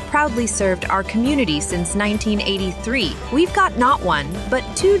Pharmacy has proudly served our community since 1983. We've got not one, but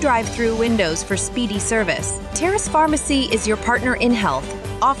 2 drive-through windows for speedy service. Terrace Pharmacy is your partner in health,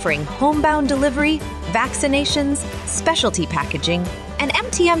 offering homebound delivery, vaccinations, specialty packaging, and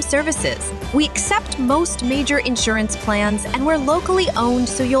MTM services. We accept most major insurance plans, and we're locally owned,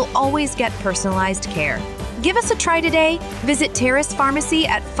 so you'll always get personalized care. Give us a try today. Visit Terrace Pharmacy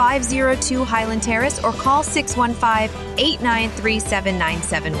at 502 Highland Terrace or call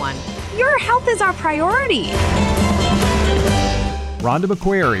 615-893-7971. Your health is our priority. Rhonda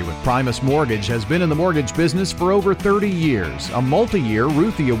McQuarrie with Primus Mortgage has been in the mortgage business for over 30 years, a multi-year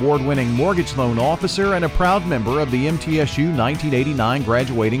Ruthie Award-winning mortgage loan officer and a proud member of the MTSU 1989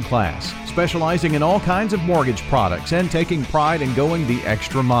 graduating class, specializing in all kinds of mortgage products and taking pride in going the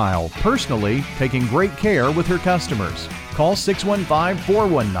extra mile, personally taking great care with her customers. Call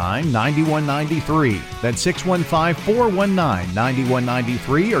 615-419-9193. That's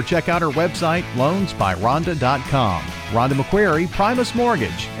 615-419-9193 or check out our website, loansbyrhonda.com. Rhonda McQuarrie, Primus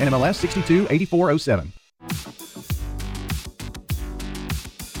Mortgage, NMLS 628407.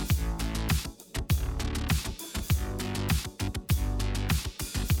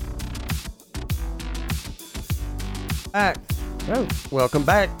 Back. Oh, welcome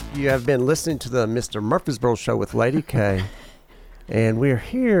back. You have been listening to the Mr. Murfreesboro Show with Lady K. And we're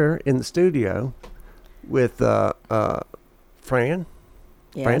here in the studio with Fran. Yes.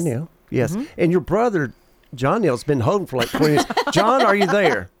 Fran Neal. Yes. Mm-hmm. And your brother, John Neal's been holding for like 20 years. John, are you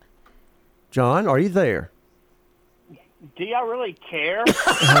there? John, are you there? Do y'all really care?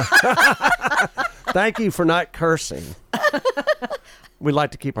 Thank you for not cursing. We'd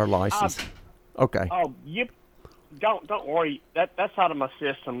like to keep our license. Okay. Oh, you don't worry. That's out of my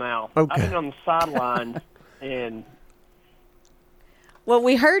system now. Okay. I've been on the sidelines and. Well,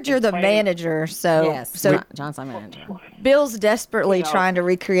 we heard you're the manager, so yes. So John's my manager. Bill's desperately trying to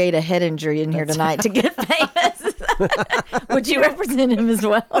recreate a head injury in here tonight to get famous. Would you represent him as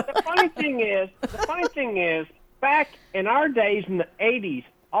well? The funny thing is, back in our days in the 80s,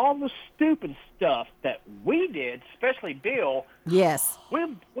 all the stupid stuff that we did, especially Bill. Yes.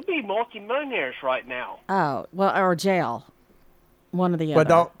 We'll be multimillionaires right now. Oh, well, or jail. One or the other. Well,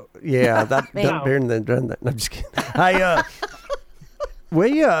 don't bear than done that. No, I'm just kidding.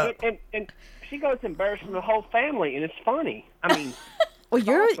 And she goes embarrassing the whole family, and it's funny. I mean, well,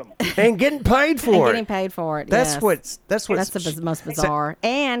 you're awesome. And getting paid for it. Getting paid for it. That's yes. That's the most bizarre.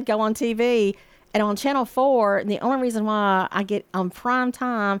 And go on TV and on Channel 4. And the only reason why I get on prime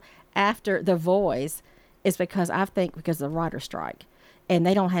time after The Voice is because of the writer's strike, and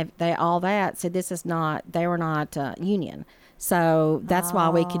they all that said they were not union. So that's why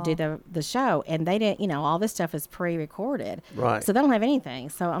we could do the show. And they didn't, all this stuff is pre-recorded. Right. So they don't have anything.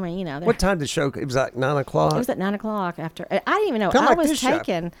 So, I mean, what time did the show? It was like 9 o'clock? It was at 9 o'clock after. I didn't even know. I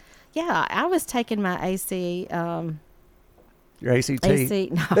was taking my AC. Your ACT? AC,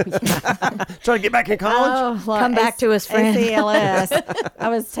 no. Yeah. Trying to get back in college? Come back to us, friend. ACLS. I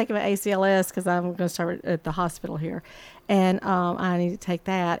was taking my ACLS because I'm going to start at the hospital here. And I need to take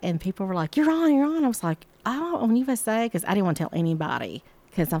that. And people were like, you're on. I was like, I'm on USA because I didn't want to tell anybody.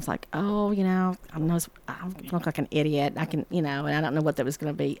 Because I was like, I look like an idiot. I can, and I don't know what that was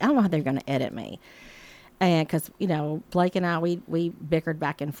going to be. I don't know how they're going to edit me. And because, Blake and I, we bickered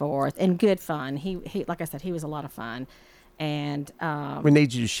back and forth. And good fun. He like I said, he was a lot of fun. And we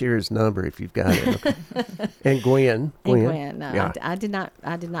need you to share his number if you've got it. Okay. And Gwen. No, yeah. I did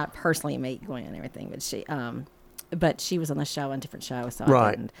not personally meet Gwen and everything, but she was on the show, on a different show, so right.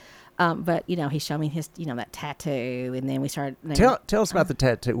 I didn't. But he showed me his, that tattoo, and then we started. Tell us about the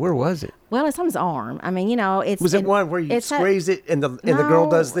tattoo. Where was it? Well, it's on his arm. I mean, it's. Was it one where you squeeze it and the girl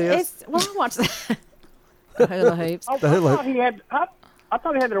does this? I watched that. The hula hoops. I thought he had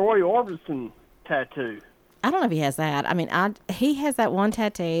the Roy Orbison tattoo. I don't know if he has that. I mean, he has that one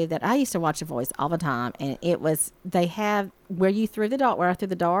tattoo that I used to watch The Voice all the time, and they have where I threw the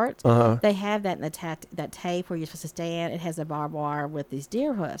dart. Uh-huh. They have that in that tape where you're supposed to stand. It has a barbed wire with these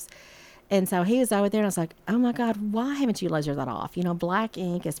deer hoofs. And so he was over there, and I was like, oh, my God, why haven't you lasered that off? Black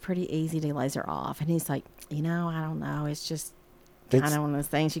ink is pretty easy to laser off. And he's like, I don't know. It's just kind of one of those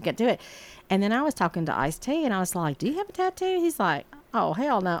things. You can't do it. And then I was talking to Ice-T, and I was like, do you have a tattoo? He's like, oh,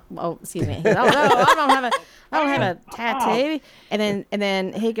 hell no. Oh, excuse me. Oh, no, I don't have a tattoo. And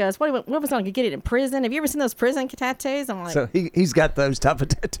then he goes, what was I going to get it in prison? Have you ever seen those prison tattoos? I'm like, so he's got those type of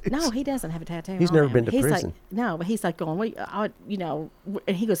tattoos. No, he doesn't have a tattoo. He's never been to prison. Like, no, but he's like going, and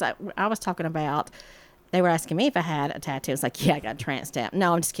he goes, I was talking about they were asking me if I had a tattoo. It's like, yeah, I got a tramp stamp.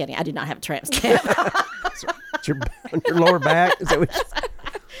 No, I'm just kidding. I do not have a tramp stamp. On your lower back? Is that what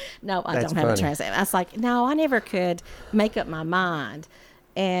No, I That's don't have funny. a tramp stamp. I was like, no, I never could make up my mind.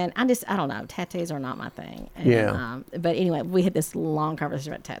 And I don't know. Tattoos are not my thing. And, Yeah. But anyway, we had this long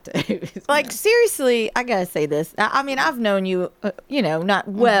conversation about tattoos. Like, seriously, I gotta say this. I mean, I've known you, not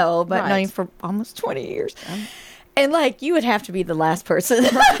well, but Right. known you for almost 20 years. And, like, you would have to be the last person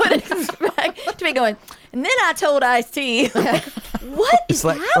that I would expect to be going, and then I told Ice-T, what is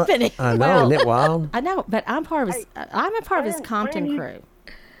happening? I know, isn't it wild? I know, but I'm part of his. I'm a part of his Fran, Compton crew.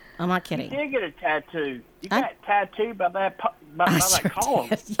 I'm not You kidding. did get a tattoo. You got tattooed by that by that column.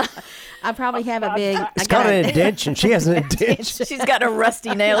 I probably have a big. It's got an indention. She has an indention. She's got a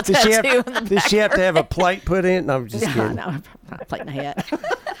rusty nail Does she have, tattoo on the back. does she have to have a plate put in? No, I'm just kidding. No, I'm not playing my head.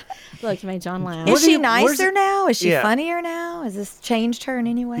 Look, you made John laugh. Is she nicer now? Is she Yeah. funnier now? Has this changed her in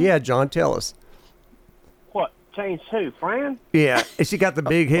any way? Yeah, John, tell us. What? Changed who? Fran? Yeah, and she got the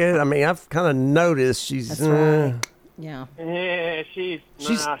big head. I mean, I've kind of noticed she's. That's right. Yeah. Yeah, she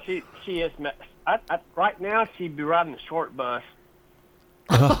is. Right now, she'd be riding a short bus.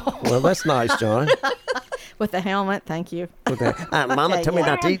 Well, that's nice, John. With the helmet, thank you. With that. Mama Okay, told me yeah.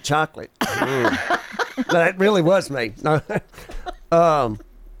 not to eat chocolate. That really was me. No.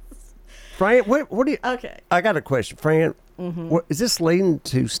 Fran, what do you? Okay. I got a question, Fran. What, is this leading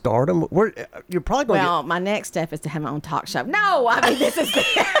to stardom? You're probably going Well, my next step is to have my own talk show. No, I mean this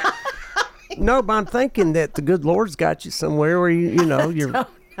is. No, but I'm thinking that the good Lord's got you somewhere where you're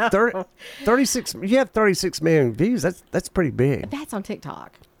 36. You have 36 million views. That's pretty big. That's on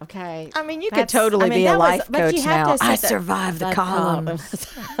TikTok. Okay. I mean, you could totally be a life but you coach have now. to I set survived the that columns.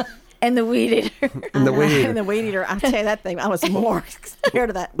 And the weed eater. And the weed eater. And the weed eater. I tell you that thing. I was more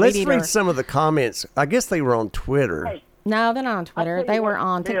scared of that Let's weed eater. read some of the comments. I guess they were on Twitter. No, they're not on Twitter. tell They you were what,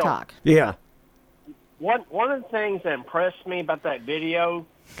 on Bill. TikTok. Yeah. One of the things that impressed me about that video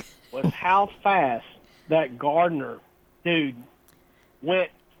was how fast that gardener dude went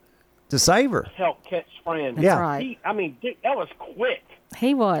To save her. to help catch Fran. Yeah. right. Dude, that was quick.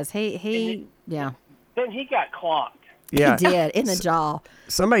 He was. He yeah. Then he got clocked. Yeah. He did in the jaw.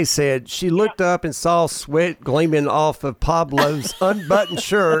 Somebody said she looked up and saw sweat gleaming off of Pablo's unbuttoned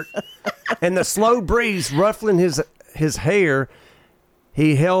shirt and the slow breeze ruffling his hair.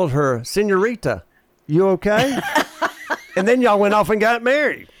 He held her, Senorita, you okay? And then y'all went off and got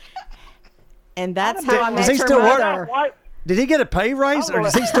married. And that's how I Does met he your still work? mother. What? Did he get a pay raise or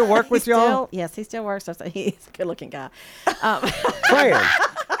does he still work with y'all? Yes, he still works. He's a good-looking guy. Fran,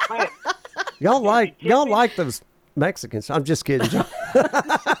 y'all like those Mexicans. I'm just kidding, John.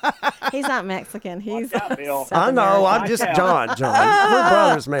 He's not Mexican. He's out, Bill. South I know. American. I'm just John. We're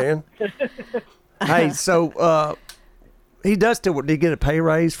brothers, man. Hey, so he does still. Did he get a pay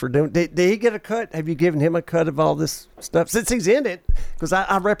raise for doing? Did he get a cut? Have you given him a cut of all this stuff since he's in it? Because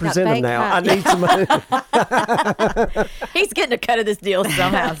I represent him fake now. cut. I need some money. He's getting a cut of this deal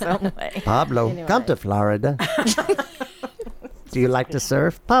somehow, some way. Pablo, Anyway. come to Florida. Do you like to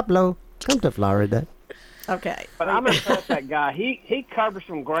surf, Pablo? Come to Florida. Okay. But I'm impressed that guy. He covers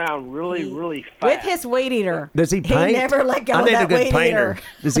some ground really fast. With his weed eater. Does he paint? He never let go I of need that a good weed painter. eater.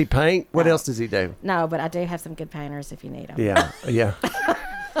 Does he paint? What else does he do? No, but I do have some good painters if you need them. Yeah.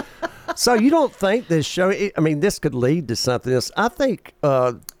 So you don't think this show? This could lead to something else. I think.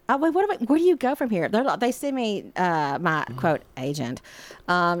 Wait, where do you go from here? They send me my quote agent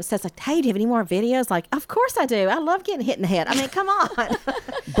says like, hey, do you have any more videos? Like, of course I do. I love getting hit in the head. I mean, come on.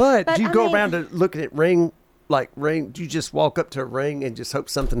 But But do you I go mean- around to looking at ring? Do you just walk up to a ring and just hope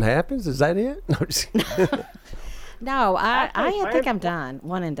something happens? Is that it? No, No, I think I'm Fran- done.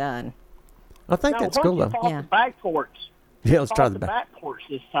 One and done. I think that's why cool don't you though. fall Yeah. the back porch? Yeah, let's try Fall the the back. back porch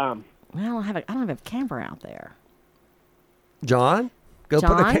this time. Well, I don't have a camera out there. John, go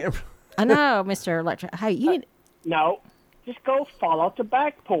put a John? camera. I know, Mr. Electric. Hey, you need. No, just go fall off the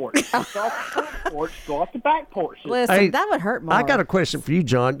back porch. Go off the front porch, go off the back porch. Listen, Hey, that would hurt more. I got a question for you,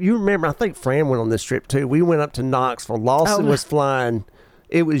 John. You remember? I think Fran went on this trip too. We went up to Knoxville. Lawson was flying.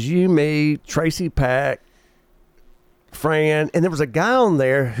 It was you, me, Tracy Pack, Fran, and there was a guy on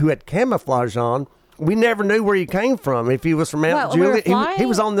there who had camouflage on. We never knew where he came from. If he was from Mount What, we were Juliet, he flying?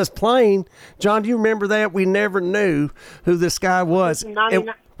 was on this plane. John, do you remember that? We never knew who this guy was.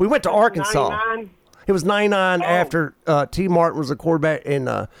 99 We went to Arkansas. 99? It was 99 after T. Martin was a quarterback, and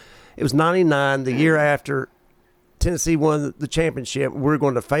it was 99 the year after Tennessee won the championship. We were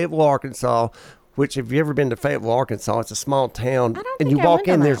going to Fayetteville, Arkansas, which if you've ever been to Fayetteville, Arkansas, it's a small town. I don't And think you I walk went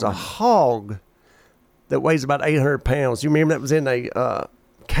to in, that there's a one. hog that weighs about 800 pounds. You remember that was in a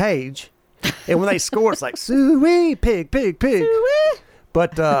cage? And when they score, it's like, suey, pig, pig, pig.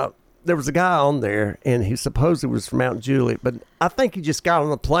 But there was a guy on there, and he supposedly was from Mount Juliet, but I think he just got on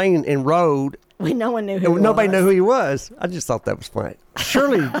the plane and rode. No one knew who Nobody knew who he was. I just thought that was funny.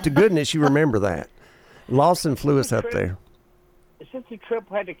 Surely, to goodness, you remember that. Lawson flew us up there. Since the trip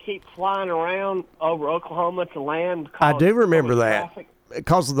had to keep flying around over Oklahoma to land. I do remember that.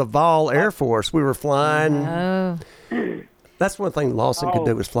 Because of the Vol Air Force, we were flying. Oh. That's one thing Lawson could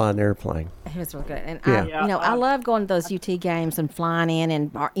do was fly an airplane. It was real good. And Yeah. I love going to those UT games and flying in,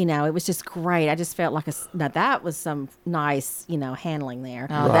 and it was just great. I just felt like that was some nice, handling there.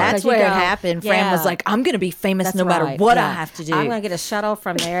 Oh, that's where it happened. Fran was like, I'm going to be famous no matter what I have to do. I'm going to get a shuttle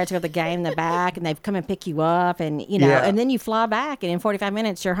from there to the game in the back, and they've come and pick you up, and and then you fly back, and in 45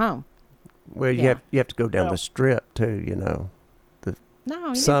 minutes you're home. Well, you have to go down the strip too,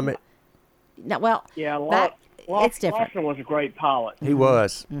 the summit. No, well, it's different. Lawson was a great pilot. He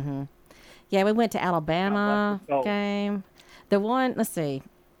was. Mm-hmm. Yeah, we went to Alabama game. The one, let's see,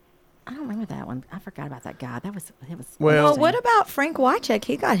 I don't remember that one. I forgot about that guy. It was. Well, what about Frank Wycheck?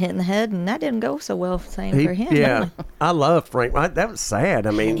 He got hit in the head, and that didn't go so well. For him. Yeah, I love Frank. That was sad.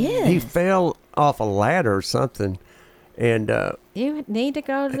 I mean, he fell off a ladder or something, and you need to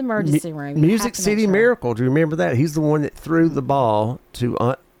go to the emergency room. Music City Miracle. Do you remember that? He's the one that threw the ball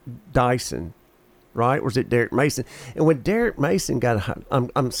to Dyson. Right? Or was it Derek Mason? And when Derek Mason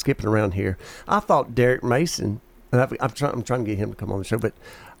I'm skipping around here. I thought Derek Mason, and I'm trying to get him to come on the show, but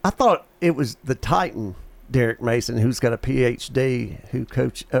I thought it was the Titan Derek Mason, who's got a PhD,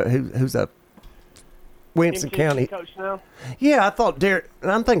 who's a Williamson County coach now? Yeah, I thought Derek,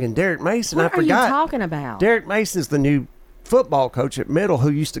 and I'm thinking Derek Mason. What I forgot. Are you talking about? Derek Mason's the new football coach at Middle,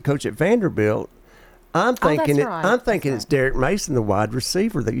 who used to coach at Vanderbilt. I'm thinking it's Derek Mason, the wide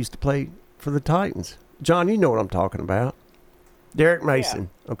receiver that used to play for the Titans. John, you know what I'm talking about. Derek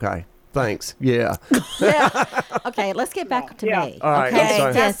Mason. Yeah. Okay. Thanks. Yeah. Okay, let's get back to me. All right.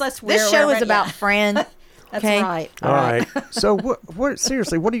 Okay. This show is about Fran. That's right. All right. So what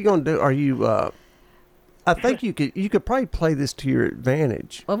seriously, what are you going to do? Are you I think you could probably play this to your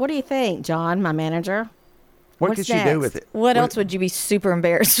advantage. Well, what do you think, John, my manager? What could she do with it? What else would you be super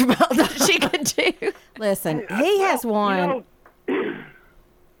embarrassed about that she could do? Listen, he has one.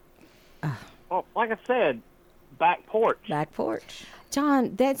 Well, like I said, back porch. Back porch.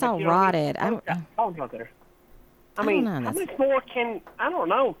 John, that's all rotted. I mean, how much more I don't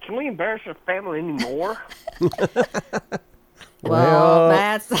know. Can we embarrass our family anymore? Well,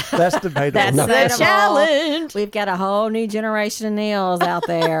 that's debatable. That's the challenge. We've got a whole new generation of Neils out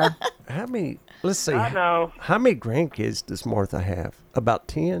there. How many? Let's see. I know. How many grandkids does Martha have? About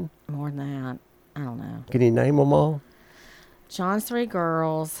 10? More than that. I don't know. Can you name them all? John's 3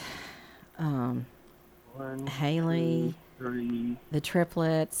 girls. 1, Haley, 2, 3, the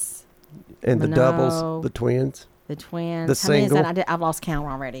triplets, and Mano, the doubles, the twins, the twins. The single. How many is that? I've lost count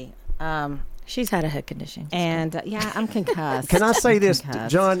already. She's had a head condition, and I'm concussed. Can I say this,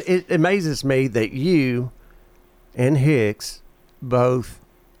 John? It amazes me that you and Hicks both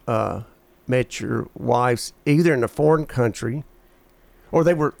met your wives either in a foreign country. Or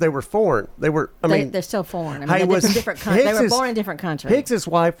they were foreign. They're still foreign. I mean, they're different countries. They were born in different countries. Hicks's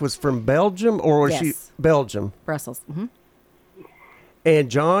wife was from Belgium, or was she Belgium? Brussels. Mm-hmm. And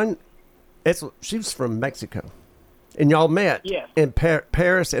John, she was from Mexico, and y'all met in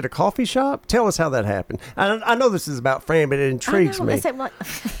Paris at a coffee shop. Tell us how that happened. I know this is about Fran, but it intrigues me. It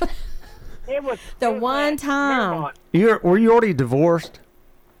was the one time. Were you already divorced?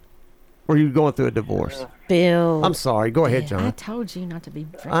 Or are you going through a divorce? Bill. I'm sorry. Go ahead, John. I told you not to be.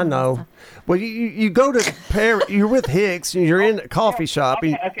 I know. Well, you go to Paris. You're with Hicks, and you're in a coffee shop.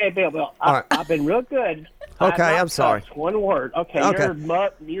 Okay, Bill. All right. I've been real good. Okay, I'm sorry. One word. Okay.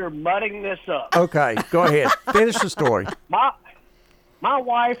 You're mudding this up. Okay, go ahead. Finish the story. My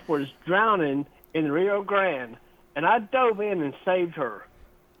wife was drowning in the Rio Grande, and I dove in and saved her.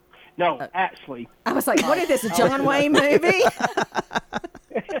 No, actually. I was like, what is this, a John Wayne movie?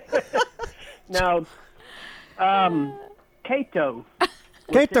 No. Cato.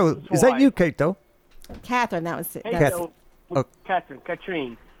 Cato. Is that you, Cato? Catherine, that was Cato.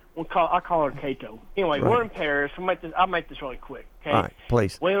 Katrine. I call her Cato. Anyway, we're in Paris. I'll make this really quick. Okay. All right,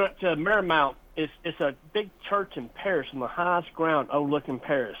 please. We went to Marymount. It's a big church in Paris on the highest ground overlooking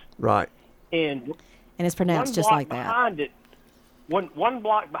Paris. Right. And it's pronounced just like that. Behind it, one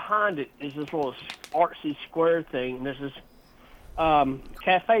block behind it is this little artsy square thing. And there's this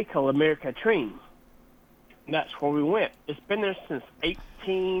cafe called Mère Catherine. And that's where we went. It's been there since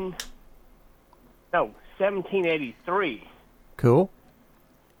 1783. Cool.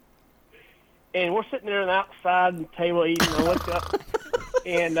 And we're sitting there on the outside the table eating. I looked up,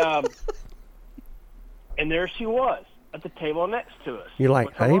 and there she was. at the table next to us. You're like,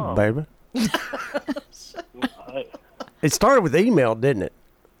 with her hey, mom. baby. Hey. It started with email, didn't it?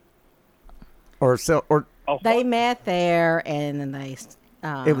 Or They met there, and then they.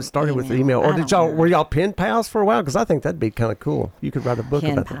 It was started with email. Or were y'all pen pals for a while? Because I think that'd be kind of cool. You could write a book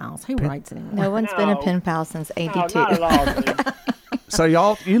about pals. Who writes anymore? No one's been a pen pal since '82. No, not at all, dude. So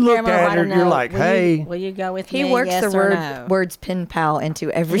you look at her, you're like, hey. Will you go with He me? works yes the or no? words pen pal into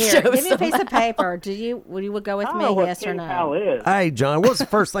every Here, show. give me a piece of paper. Will you go with I me? don't know what Yes or pen no? pal is. Hey, John, what's the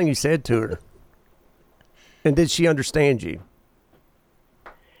first thing you said to her? And did she understand you?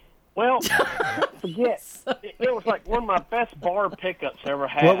 Well, forget. It was like one of my best bar pickups I ever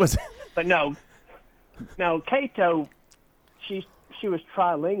had. What was it? But no, Kato, she was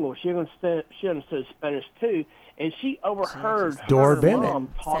trilingual. She understood Spanish too, and she overheard Dora her Bennett. mom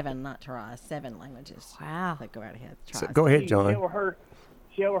talking. 7, not try. 7 languages. Wow. Like, go right ahead. Try. So, go ahead, She John.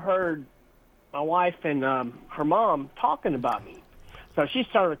 overheard my wife and her mom talking about me. So she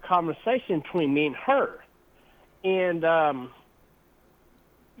started a conversation between me and her, and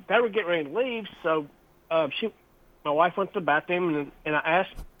they were getting ready to leave. So my wife went to the bathroom, and I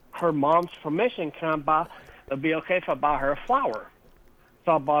asked her mom's permission. It'd be okay if I buy her a flower?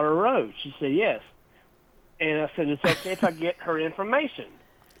 So I bought her a rose. She said yes. And I said, it's okay if I get her information.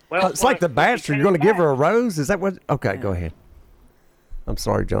 Well, It's like The Bachelor. You're going to give her a rose? Is that what? Okay, go ahead. I'm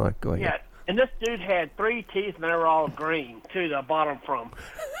sorry, John. Go ahead. Yeah, and this dude had 3 teeth, and they were all green, too, that I bought them from.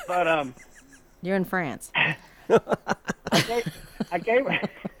 But, You're in France. I gave her,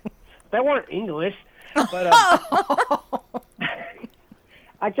 they weren't English, but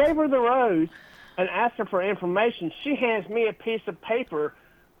I gave her the rose and asked her for information. She hands me a piece of paper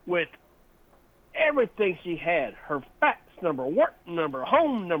with everything she had: her fax number, work number,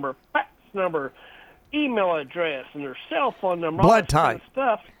 home number, fax number, email address, and her cell phone number. Blood all this kind type. of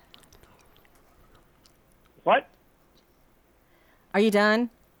stuff. What? Are you done?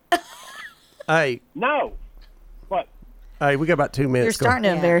 Hey, No. What? hey, we got about 2 minutes. You're starting to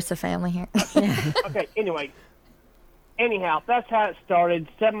embarrass the family here. Okay, anyway. Anyhow, that's how it started.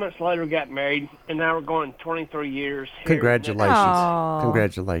 7 months later, we got married, and now we're going 23 years. here. Congratulations. Aw.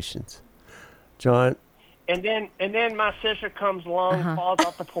 Congratulations. John, And then my sister comes along, falls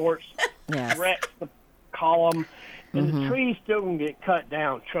off the porch, Yes. wrecks the column, and the trees still gonna get cut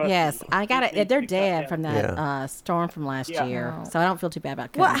down. Trust Yes, me. I got it. They're They get cut dead down. from that Yeah. storm from last Yeah. year, so I don't feel too bad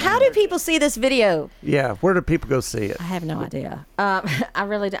about cutting Well, it how down. do people see this video? yeah, where do people go see it? I have no idea. I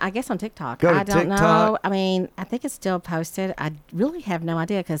really do. I guess on TikTok. Go to I don't know. TikTok. I mean, I think it's still posted. I really have no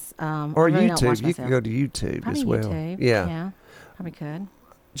idea because Or I really don't watch YouTube. You can myself. go to YouTube Probably as well. YouTube. Yeah. Probably could.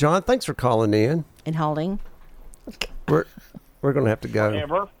 John, thanks for calling in. And holding. We're going to have to go.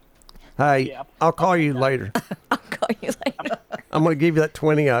 Whatever. Hey, Yep. I'll call you later. I'll call you later. I'm going to give you that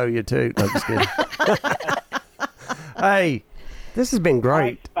 20 I owe you, too. No, I'm just kidding. Hey, this has been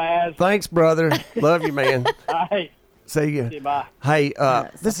great. Thanks, Spaz. Thanks, brother. Love you, man. All right. See you. See you, bye. Hey, So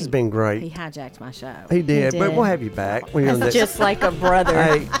this has he- been He great. hijacked my show. He did, but did. we'll have you back when you're on the Just like a brother.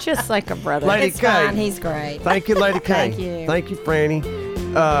 Hey. Just like a brother. Lady It's K. fine. He's great. Thank you, Lady K. Thank you. Thank you, Franny.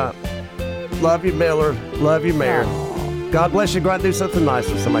 Love you, Miller. Love you, Mayor. God bless you. Go out and do something nice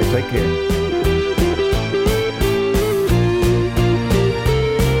with somebody. Take care.